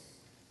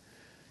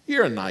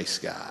 you're a nice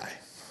guy.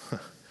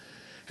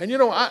 And you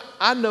know,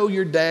 I know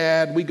your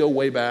dad. We go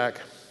way back.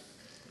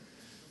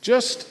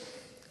 Just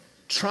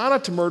try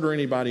not to murder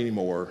anybody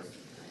anymore.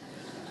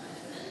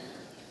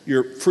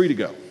 You're free to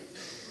go.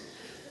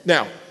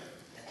 Now,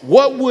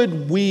 what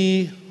would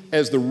we,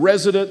 as the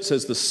residents,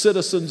 as the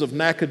citizens of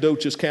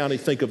Nacogdoches County,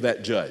 think of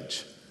that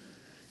judge?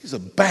 He's a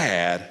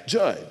bad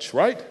judge,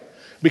 right?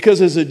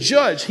 Because as a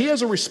judge, he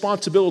has a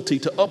responsibility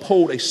to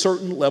uphold a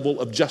certain level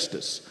of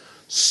justice.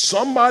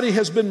 Somebody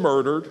has been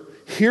murdered.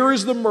 Here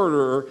is the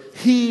murderer.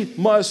 She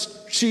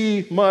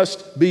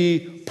must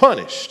be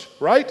punished,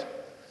 right?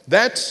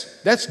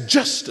 That's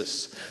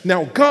justice.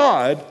 Now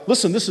God,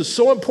 listen, this is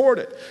so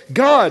important.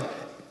 God,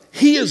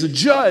 he is a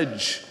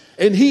judge,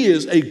 and he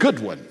is a good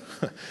one.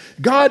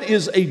 God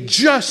is a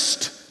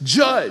just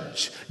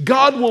judge.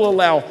 God will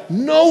allow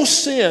no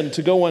sin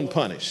to go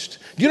unpunished.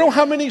 You know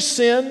how many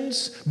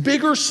sins,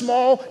 big or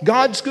small,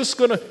 God's just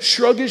going to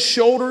shrug his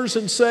shoulders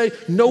and say,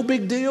 no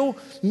big deal?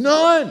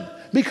 None.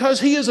 Because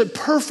he is a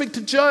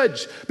perfect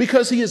judge.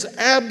 Because he is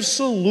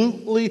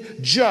absolutely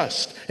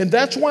just. And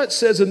that's why it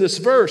says in this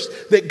verse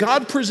that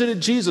God presented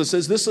Jesus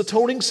as this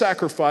atoning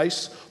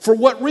sacrifice. For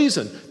what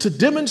reason? To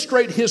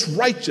demonstrate his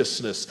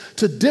righteousness.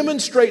 To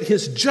demonstrate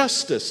his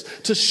justice.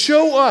 To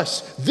show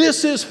us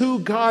this is who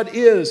God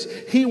is.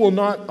 He will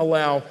not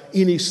allow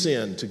any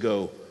sin to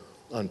go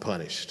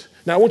unpunished.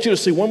 Now I want you to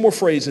see one more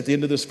phrase at the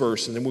end of this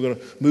verse, and then we're going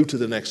to move to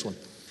the next one.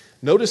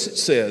 Notice it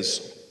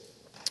says,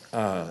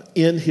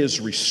 in his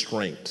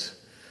restraint,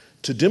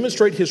 to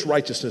demonstrate his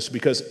righteousness,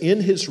 because in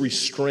his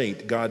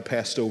restraint God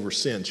passed over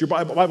sins. Your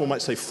Bible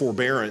might say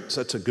forbearance.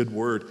 That's a good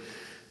word.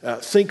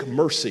 Think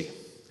mercy.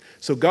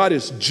 So God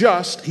is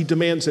just. He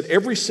demands that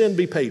every sin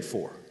be paid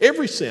for.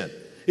 Every sin.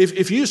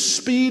 If you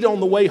speed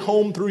on the way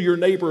home through your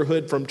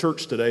neighborhood from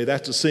church today,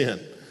 that's a sin.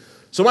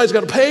 Somebody's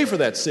got to pay for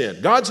that sin.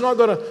 God's not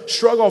going to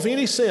shrug off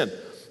any sin.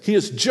 He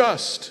is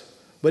just,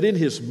 but in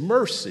his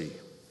mercy,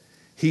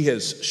 he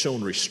has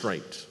shown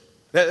restraint.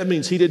 That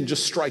means he didn't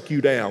just strike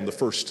you down the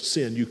first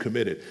sin you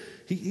committed.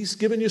 He's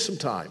given you some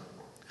time.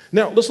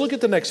 Now, let's look at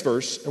the next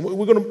verse, and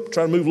we're going to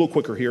try to move a little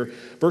quicker here.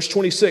 Verse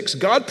 26,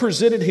 God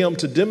presented him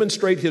to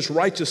demonstrate his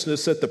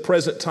righteousness at the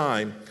present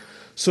time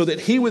so that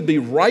he would be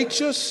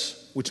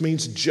righteous, which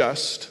means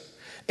just,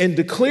 and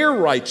declare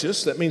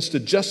righteous, that means to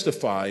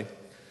justify,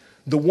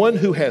 the one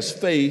who has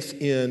faith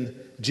in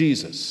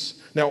Jesus.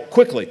 Now,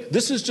 quickly,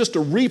 this is just a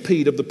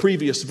repeat of the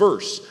previous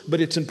verse, but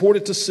it's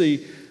important to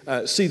see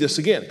this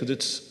again, because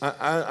it's,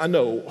 I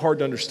know, hard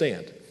to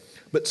understand.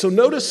 But so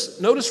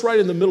notice right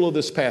in the middle of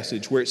this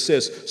passage where it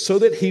says, so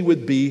that he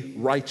would be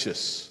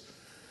righteous.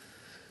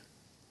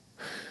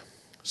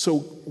 So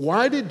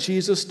why did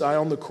Jesus die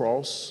on the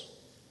cross?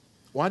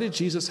 Why did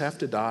Jesus have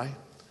to die?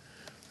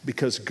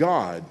 Because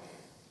God,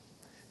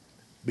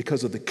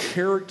 because of the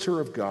character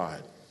of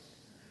God,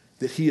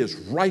 that he is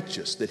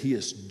righteous, that he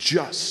is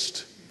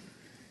just,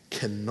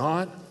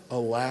 cannot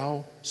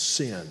allow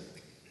sin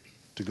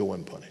to go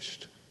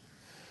unpunished.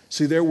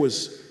 See, there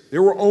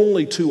were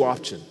only two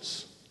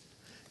options.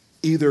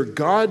 Either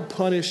God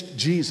punished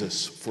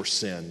Jesus for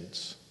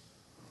sins,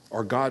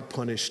 or God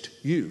punished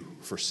you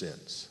for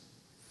sins.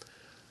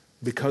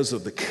 Because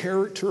of the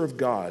character of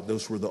God,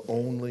 those were the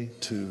only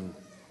two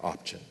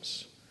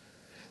options.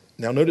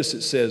 Now notice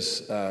it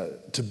says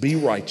to be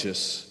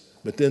righteous,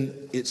 but then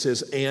it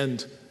says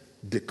and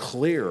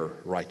declare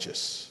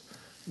righteous.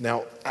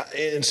 Now,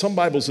 in some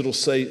Bibles it'll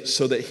say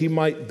so that he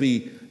might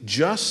be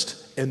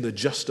just and the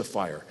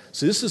justifier.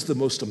 So this is the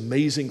most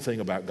amazing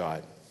thing about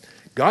God.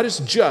 God is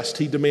just.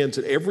 He demands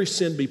that every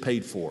sin be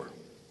paid for.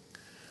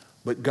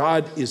 But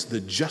God is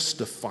the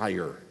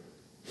justifier.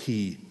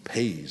 He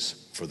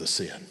pays for the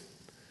sin.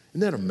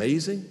 Isn't that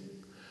amazing?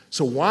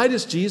 So why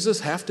does Jesus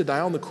have to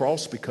die on the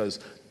cross? Because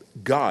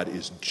God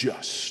is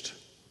just.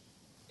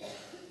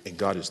 And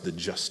God is the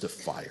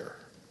justifier.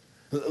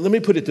 Let me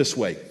put it this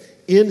way.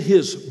 In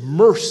his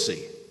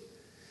mercy,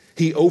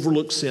 he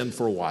overlooked sin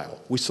for a while.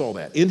 We saw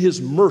that. In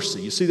his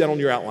mercy, you see that on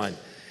your outline.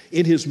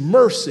 In his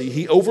mercy,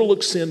 he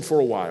overlooked sin for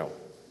a while.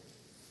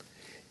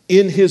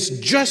 In his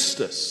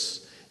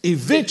justice,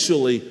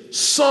 eventually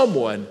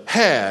someone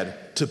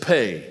had to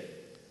pay.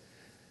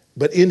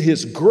 But in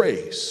his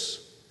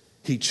grace,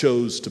 he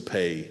chose to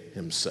pay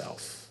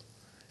himself.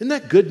 Isn't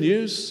that good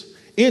news?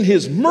 In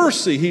his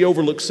mercy, he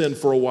overlooked sin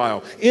for a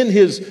while. In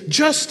his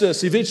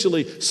justice,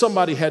 eventually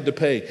somebody had to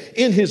pay.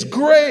 In his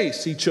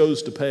grace, he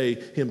chose to pay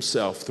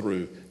himself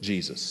through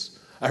Jesus.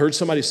 I heard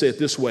somebody say it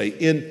this way.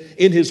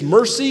 In his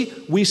mercy,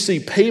 we see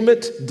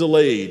payment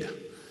delayed.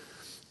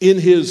 In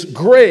his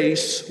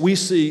grace,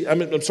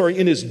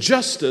 in his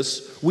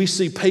justice, we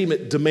see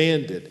payment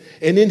demanded.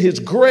 And in his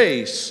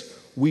grace,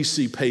 we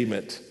see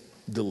payment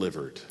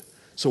delivered.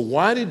 So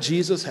why did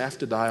Jesus have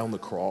to die on the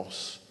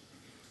cross?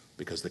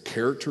 Because the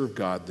character of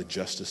God, the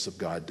justice of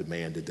God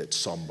demanded that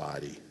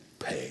somebody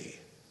pay.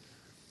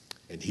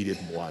 And he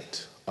didn't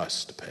want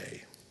us to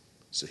pay,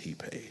 so he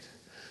paid.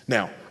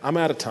 Now, I'm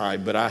out of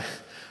time, but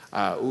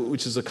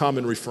which is a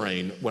common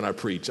refrain when I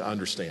preach, I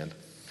understand.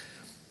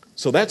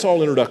 So that's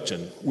all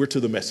introduction. We're to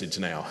the message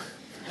now.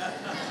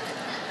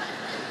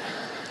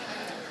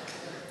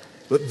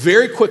 But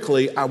very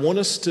quickly, I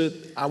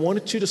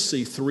wanted you to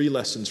see 3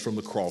 lessons from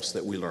the cross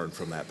that we learned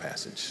from that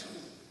passage.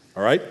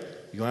 All right?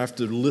 You're going to have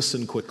to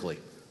listen quickly.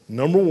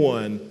 Number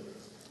 1,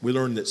 we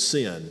learned that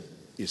sin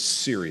is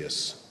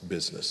serious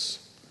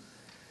business.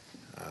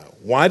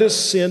 Why does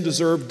sin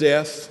deserve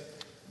death?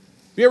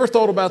 Have you ever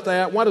thought about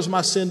that? Why does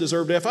my sin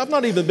deserve death? I've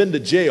not even been to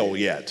jail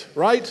yet,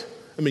 right?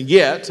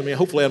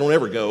 Hopefully I don't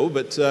ever go.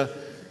 But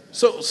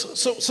so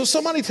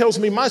somebody tells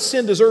me my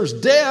sin deserves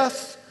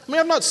death.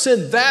 I've not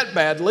sinned that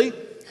badly.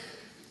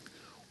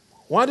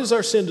 Why does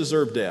our sin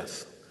deserve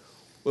death?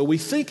 Well, we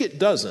think it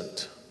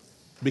doesn't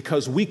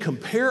because we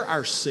compare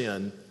our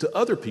sin to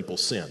other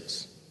people's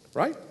sins,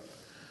 right?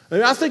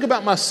 I think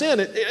about my sin,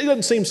 it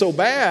doesn't seem so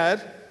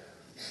bad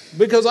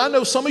because I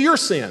know some of your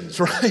sins,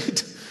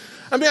 right?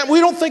 I mean, we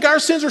don't think our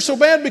sins are so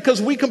bad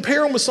because we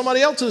compare them with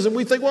somebody else's and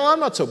we think, well, I'm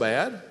not so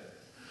bad.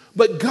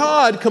 But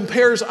God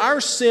compares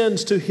our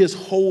sins to his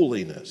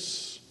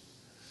holiness.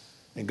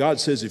 And God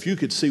says, if you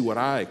could see what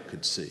I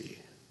could see,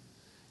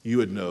 you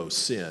would know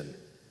sin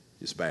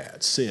is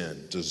bad.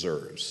 Sin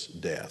deserves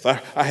death.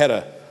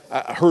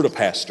 I heard a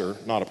pastor,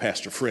 not a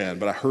pastor friend,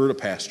 but I heard a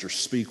pastor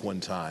speak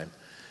one time.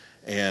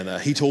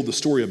 And he told the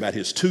story about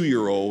his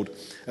 2-year-old.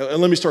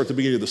 And let me start at the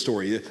beginning of the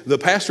story. The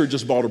pastor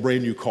just bought a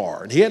brand new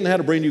car. And he hadn't had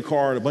a brand new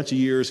car in a bunch of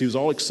years. He was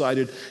all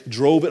excited. He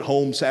drove it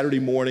home Saturday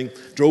morning,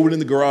 drove it in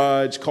the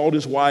garage, called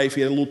his wife.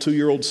 He had a little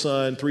 2-year-old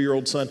son,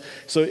 3-year-old son.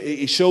 So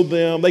he showed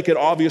them. They could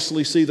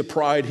obviously see the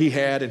pride he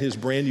had in his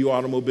brand new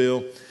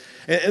automobile.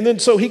 And then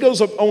so he goes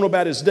on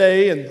about his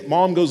day, and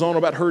mom goes on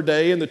about her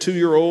day, and the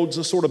 2-year-old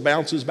just sort of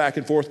bounces back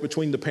and forth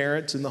between the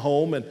parents in the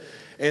home.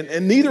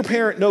 And neither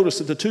parent noticed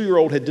that the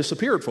 2-year-old had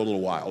disappeared for a little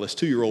while, as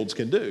 2-year-olds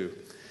can do,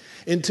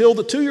 until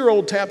the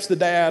 2-year-old taps the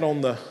dad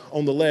on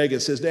the leg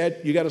and says,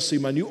 Dad, you got to see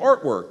my new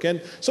artwork.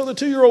 And so the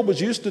 2-year-old was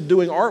used to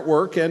doing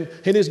artwork and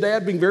his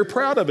dad being very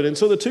proud of it. And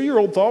so the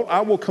 2-year-old thought, I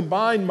will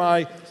combine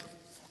my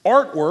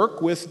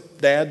artwork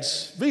with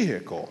Dad's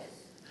vehicle.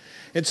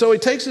 And so he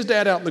takes his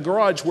dad out in the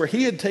garage where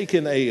he had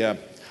taken a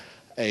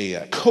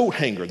coat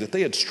hanger that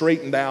they had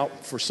straightened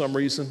out for some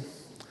reason.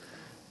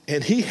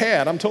 And he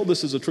had, I'm told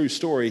this is a true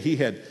story, he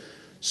had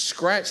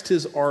scratched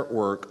his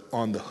artwork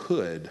on the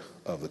hood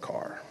of the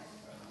car.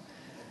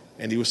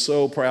 And he was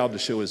so proud to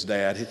show his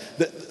dad.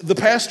 The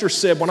pastor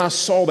said, when I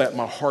saw that,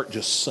 my heart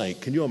just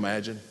sank. Can you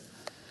imagine?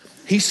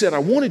 He said, I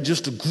wanted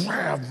just to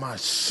grab my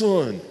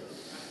son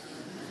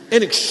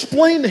and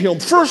explain to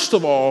him, first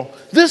of all,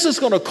 this is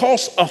going to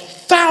cost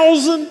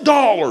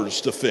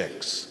 $1,000 to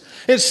fix.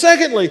 And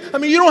secondly, I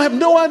mean, you don't have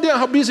no idea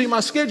how busy my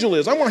schedule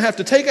is. I'm going to have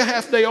to take a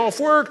half day off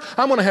work.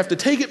 I'm going to have to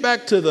take it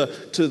back to the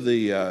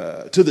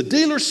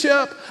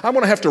dealership. I'm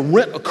going to have to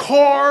rent a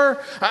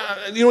car.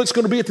 It's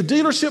going to be at the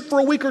dealership for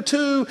a week or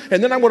two,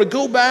 and then I'm going to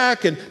go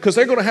back because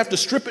they're going to have to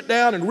strip it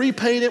down and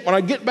repaint it. When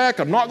I get back,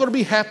 I'm not going to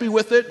be happy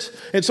with it,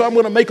 and so I'm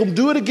going to make them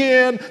do it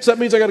again. So that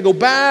means I got to go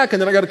back,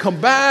 and then I got to come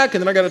back,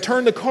 and then I got to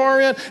turn the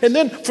car in, and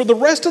then for the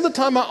rest of the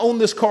time I own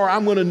this car,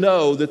 I'm going to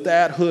know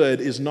that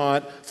hood is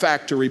not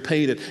factory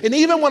painted.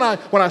 And even when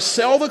I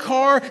sell the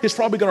car, it's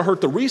probably going to hurt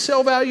the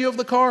resale value of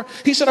the car.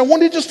 He said, I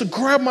wanted just to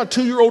grab my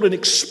 2-year-old and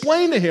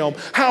explain to him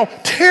how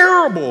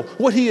terrible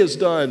what he has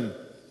done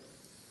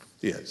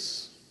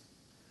is.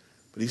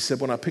 But he said,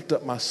 when I picked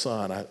up my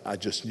son, I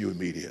just knew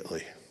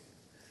immediately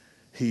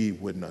he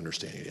wouldn't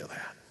understand any of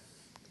that.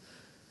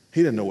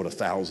 He didn't know what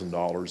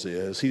 $1,000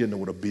 is. He didn't know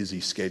what a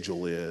busy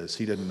schedule is.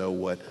 He didn't know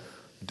what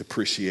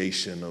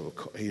depreciation of a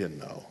car. He didn't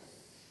know.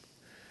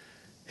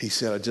 He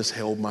said, I just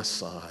held my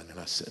son and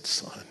I said,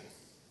 son,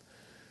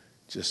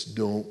 just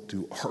don't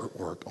do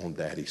artwork on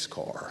Daddy's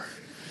car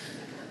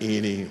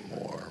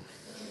anymore.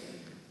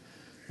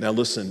 Now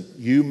listen,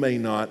 you may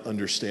not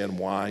understand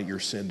why your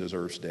sin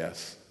deserves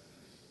death.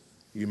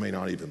 You may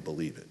not even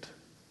believe it.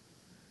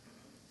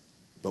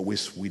 But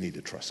we need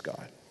to trust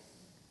God.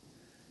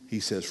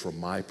 He says, from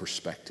my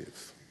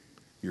perspective,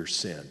 your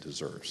sin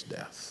deserves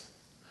death.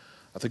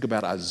 I think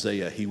about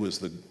Isaiah. He was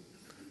the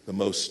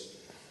most,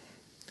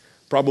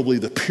 probably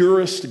the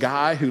purest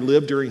guy who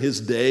lived during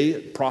his day,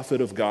 prophet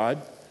of God.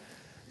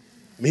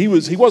 I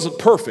mean, he wasn't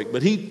perfect,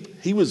 but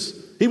he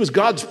was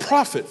God's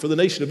prophet for the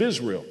nation of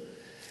Israel.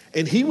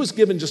 And he was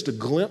given just a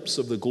glimpse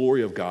of the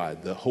glory of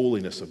God, the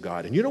holiness of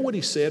God. And you know what he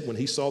said when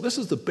he saw, this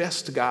is the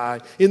best guy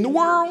in the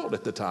world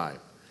at the time.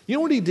 You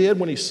know what he did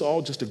when he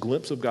saw just a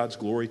glimpse of God's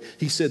glory?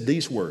 He said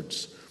these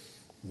words,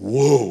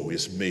 woe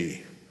is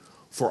me,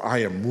 for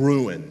I am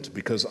ruined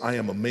because I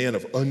am a man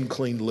of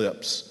unclean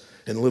lips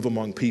and live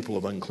among people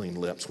of unclean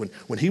lips.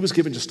 When he was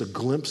given just a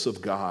glimpse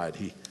of God,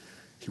 he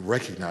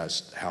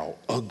recognized how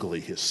ugly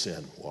his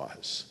sin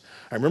was.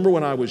 I remember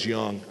when I was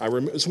young,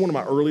 it's one of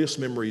my earliest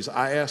memories.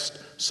 I asked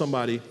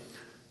somebody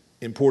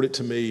important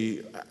to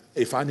me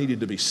if I needed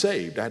to be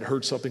saved. I had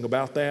heard something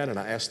about that, and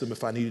I asked them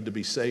if I needed to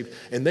be saved.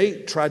 And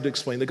they tried to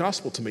explain the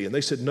gospel to me. And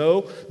they said,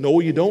 no,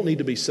 you don't need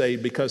to be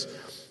saved, because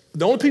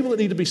the only people that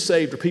need to be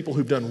saved are people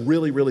who've done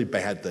really, really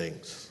bad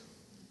things.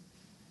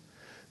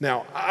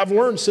 Now, I've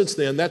learned since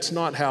then that's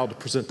not how to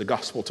present the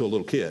gospel to a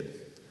little kid.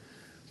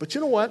 But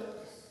you know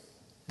what?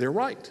 They're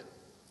right.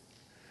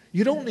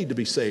 You don't need to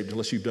be saved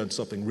unless you've done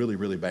something really,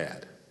 really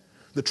bad.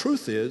 The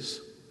truth is,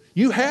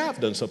 you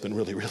have done something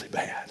really, really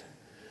bad.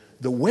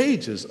 The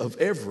wages of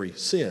every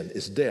sin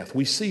is death.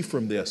 We see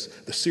from this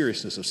the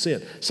seriousness of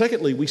sin.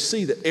 Secondly, we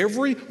see that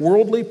every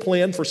worldly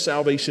plan for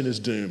salvation is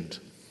doomed.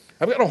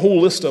 I've got a whole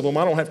list of them.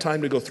 I don't have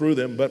time to go through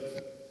them,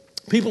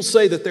 but people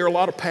say that there are a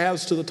lot of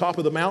paths to the top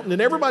of the mountain,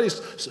 and everybody's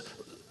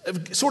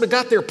sort of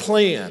got their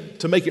plan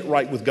to make it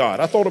right with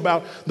God. I thought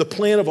about the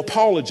plan of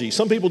apology.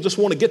 Some people just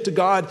want to get to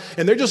God,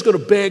 and they're just going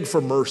to beg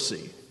for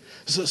mercy.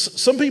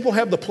 Some people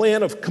have the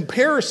plan of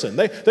comparison.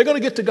 They're going to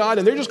get to God,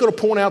 and they're just going to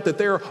point out that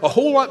they're a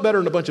whole lot better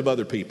than a bunch of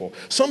other people.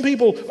 Some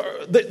people,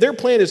 their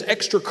plan is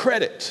extra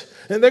credit.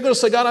 And they're going to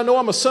say, God, I know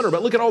I'm a sinner,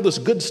 but look at all this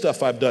good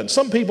stuff I've done.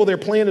 Some people, their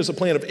plan is a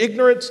plan of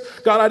ignorance.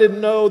 God, I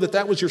didn't know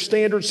that was your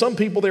standard. Some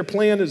people, their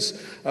plan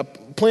is a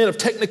plan of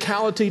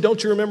technicality.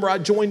 Don't you remember I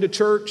joined a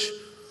church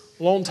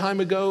a long time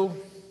ago?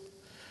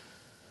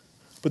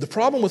 But the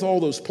problem with all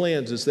those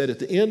plans is that at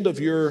the end of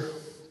your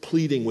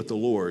pleading with the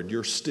Lord,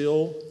 you're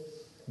still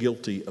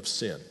guilty of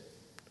sin.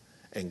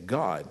 And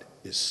God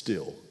is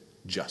still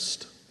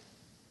just.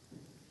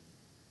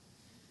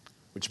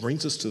 Which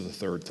brings us to the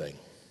third thing.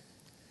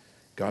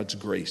 God's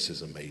grace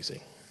is amazing.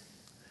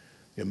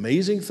 The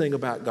amazing thing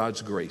about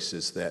God's grace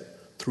is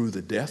that through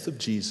the death of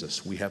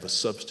Jesus, we have a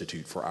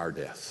substitute for our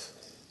death.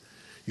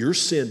 Your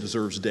sin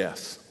deserves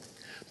death.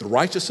 The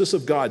righteousness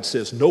of God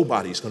says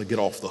nobody's going to get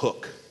off the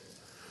hook.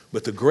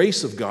 But the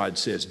grace of God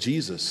says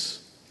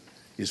Jesus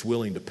is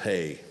willing to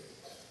pay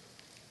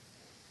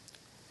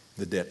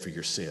the debt for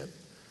your sin.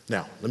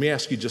 Now, let me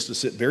ask you just to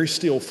sit very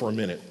still for a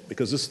minute,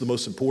 because this is the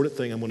most important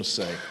thing I'm going to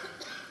say.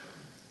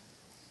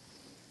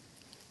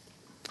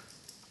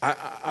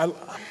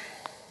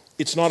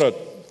 It's not a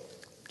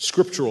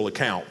scriptural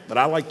account, but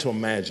I like to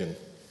imagine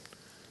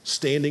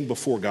standing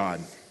before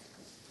God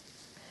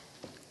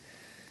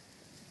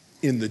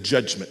in the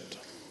judgment.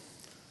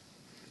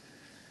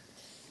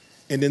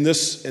 And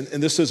this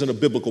isn't a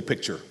biblical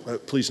picture,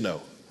 please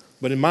know.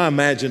 But in my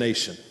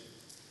imagination,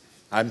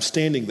 I'm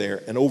standing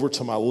there, and over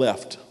to my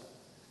left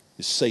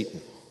is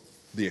Satan,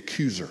 the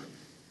accuser.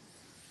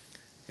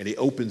 And he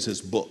opens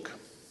his book,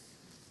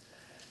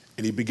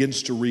 and he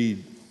begins to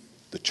read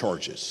the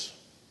charges,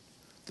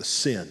 the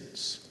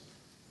sins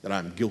that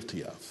I'm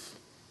guilty of.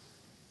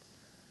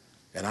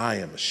 And I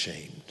am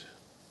ashamed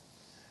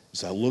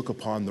as I look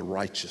upon the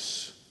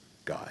righteous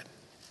God.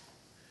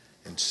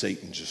 And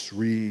Satan just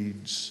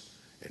reads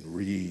and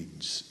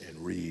reads and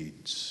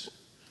reads,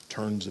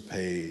 turns a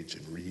page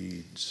and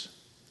reads.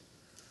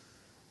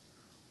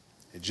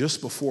 And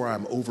just before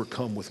I'm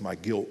overcome with my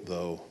guilt,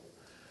 though,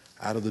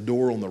 out of the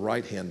door on the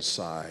right-hand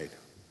side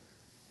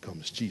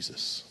comes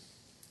Jesus.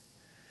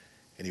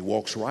 And he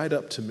walks right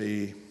up to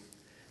me,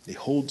 and he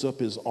holds up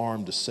his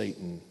arm to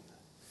Satan,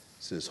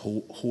 says,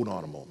 hold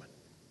on a moment.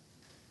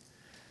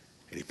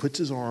 And he puts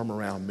his arm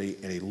around me,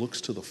 and he looks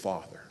to the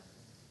Father.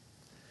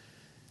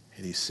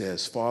 And he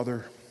says,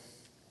 Father,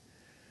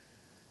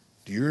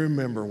 do you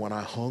remember when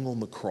I hung on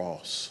the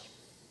cross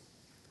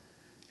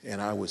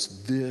and I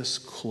was this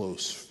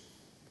close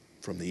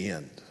from the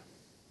end?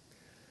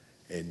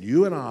 And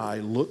you and I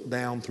looked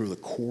down through the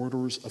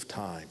corridors of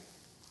time,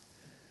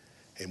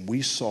 and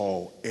we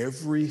saw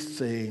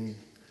everything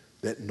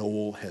that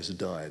Noel has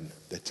done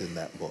that's in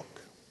that book.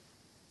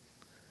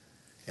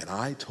 And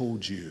I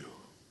told you,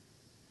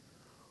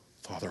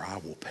 Father, I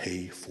will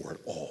pay for it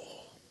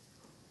all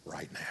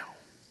right now.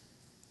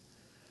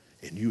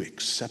 And you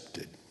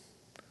accepted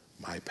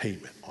my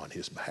payment on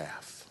his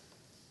behalf.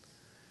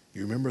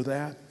 You remember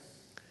that?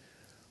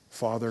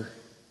 Father,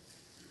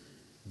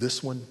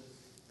 this one,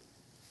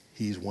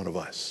 he's one of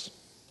us.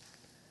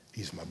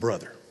 He's my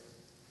brother.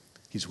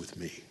 He's with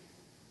me.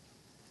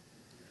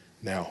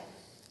 Now,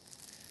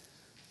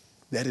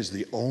 that is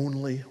the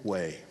only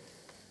way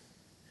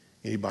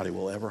anybody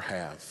will ever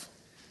have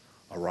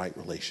a right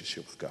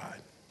relationship with God.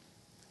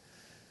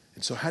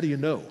 And so how do you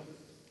know?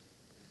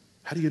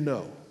 How do you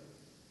know?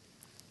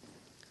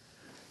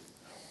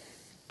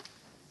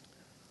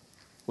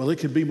 Well, it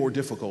can be more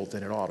difficult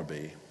than it ought to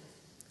be.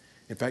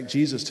 In fact,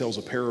 Jesus tells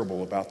a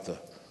parable about the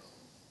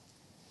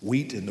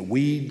wheat and the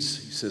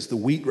weeds. He says the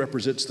wheat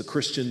represents the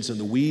Christians and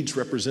the weeds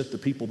represent the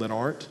people that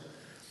aren't.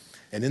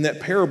 And in that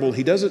parable,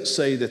 he doesn't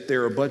say that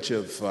there are a bunch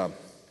of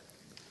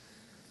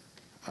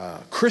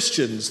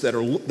Christians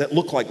that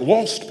look like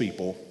lost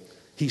people.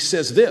 He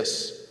says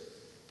this: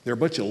 there are a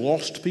bunch of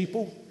lost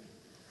people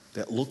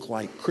that look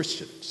like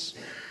Christians.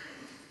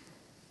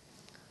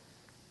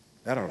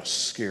 That ought to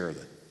scare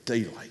the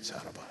daylights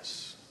out of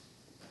us.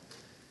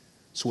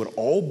 So it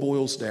all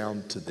boils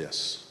down to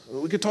this.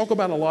 We could talk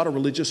about a lot of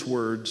religious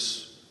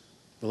words,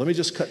 but let me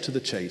just cut to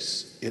the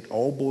chase. It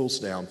all boils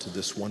down to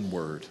this one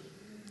word: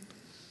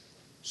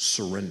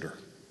 surrender.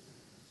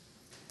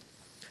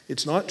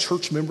 It's not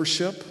church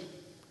membership.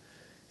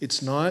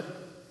 It's not,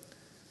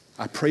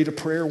 I prayed a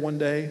prayer one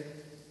day.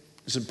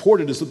 As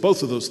important as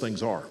both of those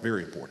things are,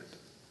 very important.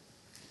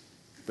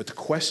 But the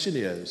question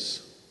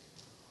is,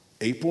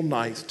 April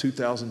 9th,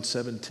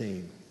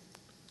 2017,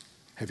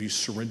 have you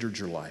surrendered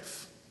your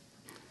life?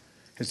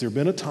 Has there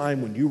been a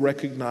time when you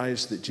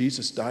recognized that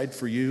Jesus died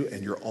for you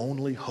and your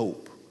only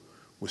hope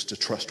was to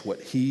trust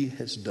what he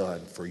has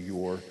done for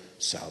your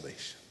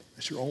salvation?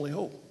 That's your only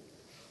hope.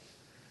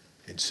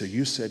 And so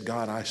you said,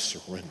 God, I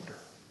surrender.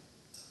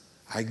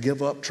 I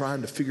give up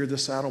trying to figure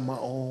this out on my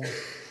own.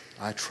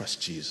 I trust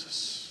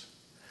Jesus.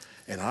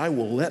 And I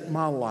will let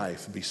my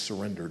life be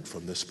surrendered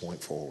from this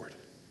point forward.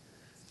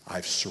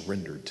 I've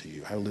surrendered to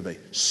you. I live a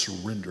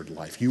surrendered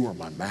life. You are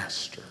my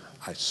master.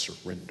 I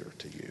surrender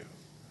to you.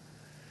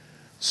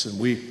 So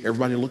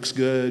everybody looks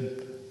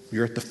good.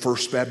 You're at the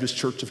First Baptist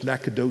Church of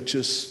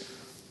Nacogdoches.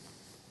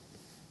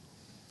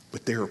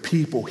 But there are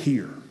people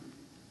here.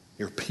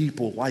 There are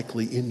people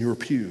likely in your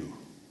pew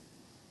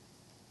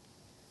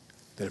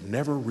that have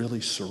never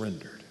really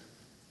surrendered.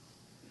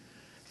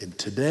 And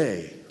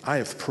today, I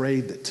have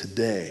prayed that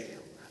today,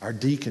 our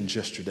deacons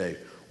yesterday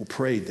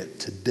prayed that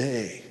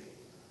today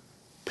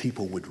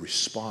people would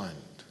respond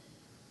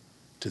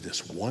to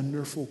this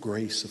wonderful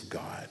grace of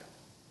God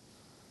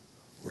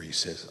where he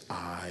says,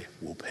 I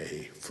will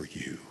pay for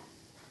you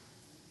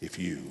if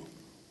you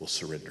will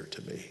surrender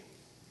to me.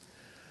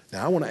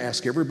 Now, I want to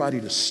ask everybody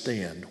to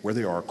stand where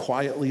they are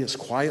quietly as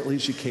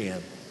you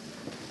can.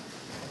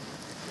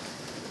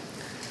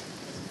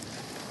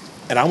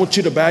 And I want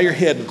you to bow your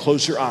head and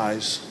close your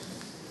eyes.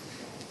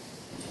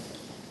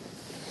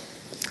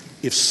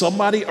 If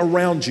somebody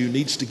around you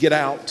needs to get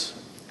out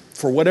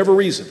for whatever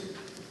reason,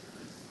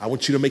 I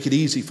want you to make it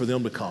easy for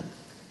them to come.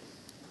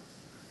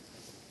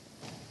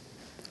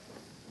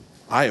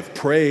 I have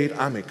prayed.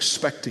 I'm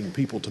expecting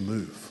people to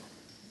move.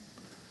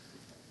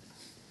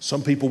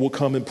 Some people will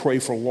come and pray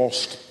for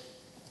lost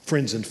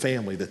friends and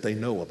family that they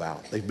know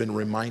about, they've been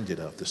reminded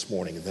of this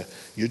morning. And that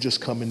you just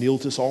come and kneel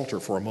at this altar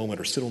for a moment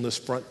or sit on this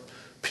front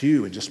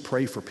pew and just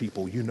pray for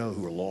people you know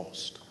who are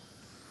lost.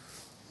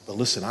 But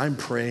listen, I'm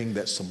praying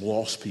that some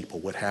lost people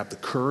would have the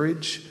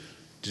courage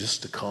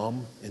just to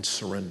come and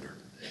surrender.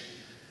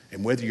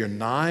 And whether you're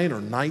 9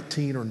 or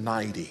 19 or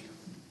 90,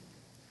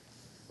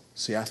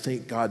 see, I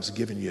think God's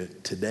given you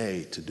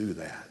today to do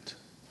that.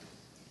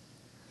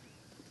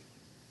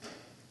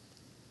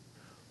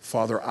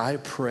 Father, I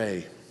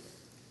pray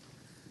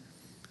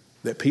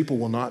that people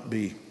will not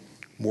be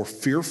more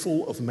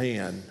fearful of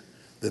man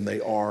than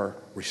they are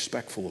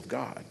respectful of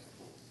God.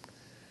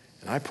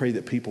 And I pray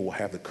that people will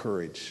have the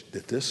courage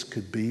that this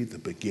could be the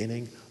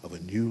beginning of a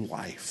new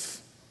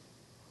life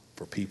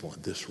for people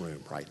in this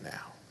room right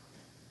now.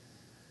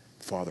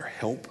 Father,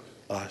 help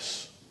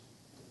us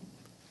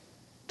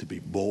to be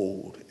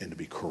bold and to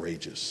be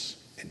courageous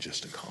and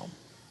just to come.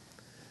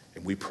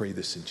 And we pray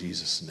this in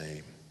Jesus'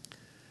 name.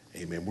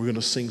 Amen. We're going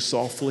to sing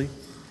softly.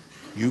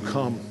 You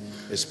come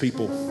as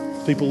people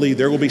leave.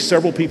 There will be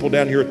several people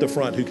down here at the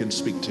front who can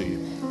speak to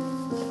you.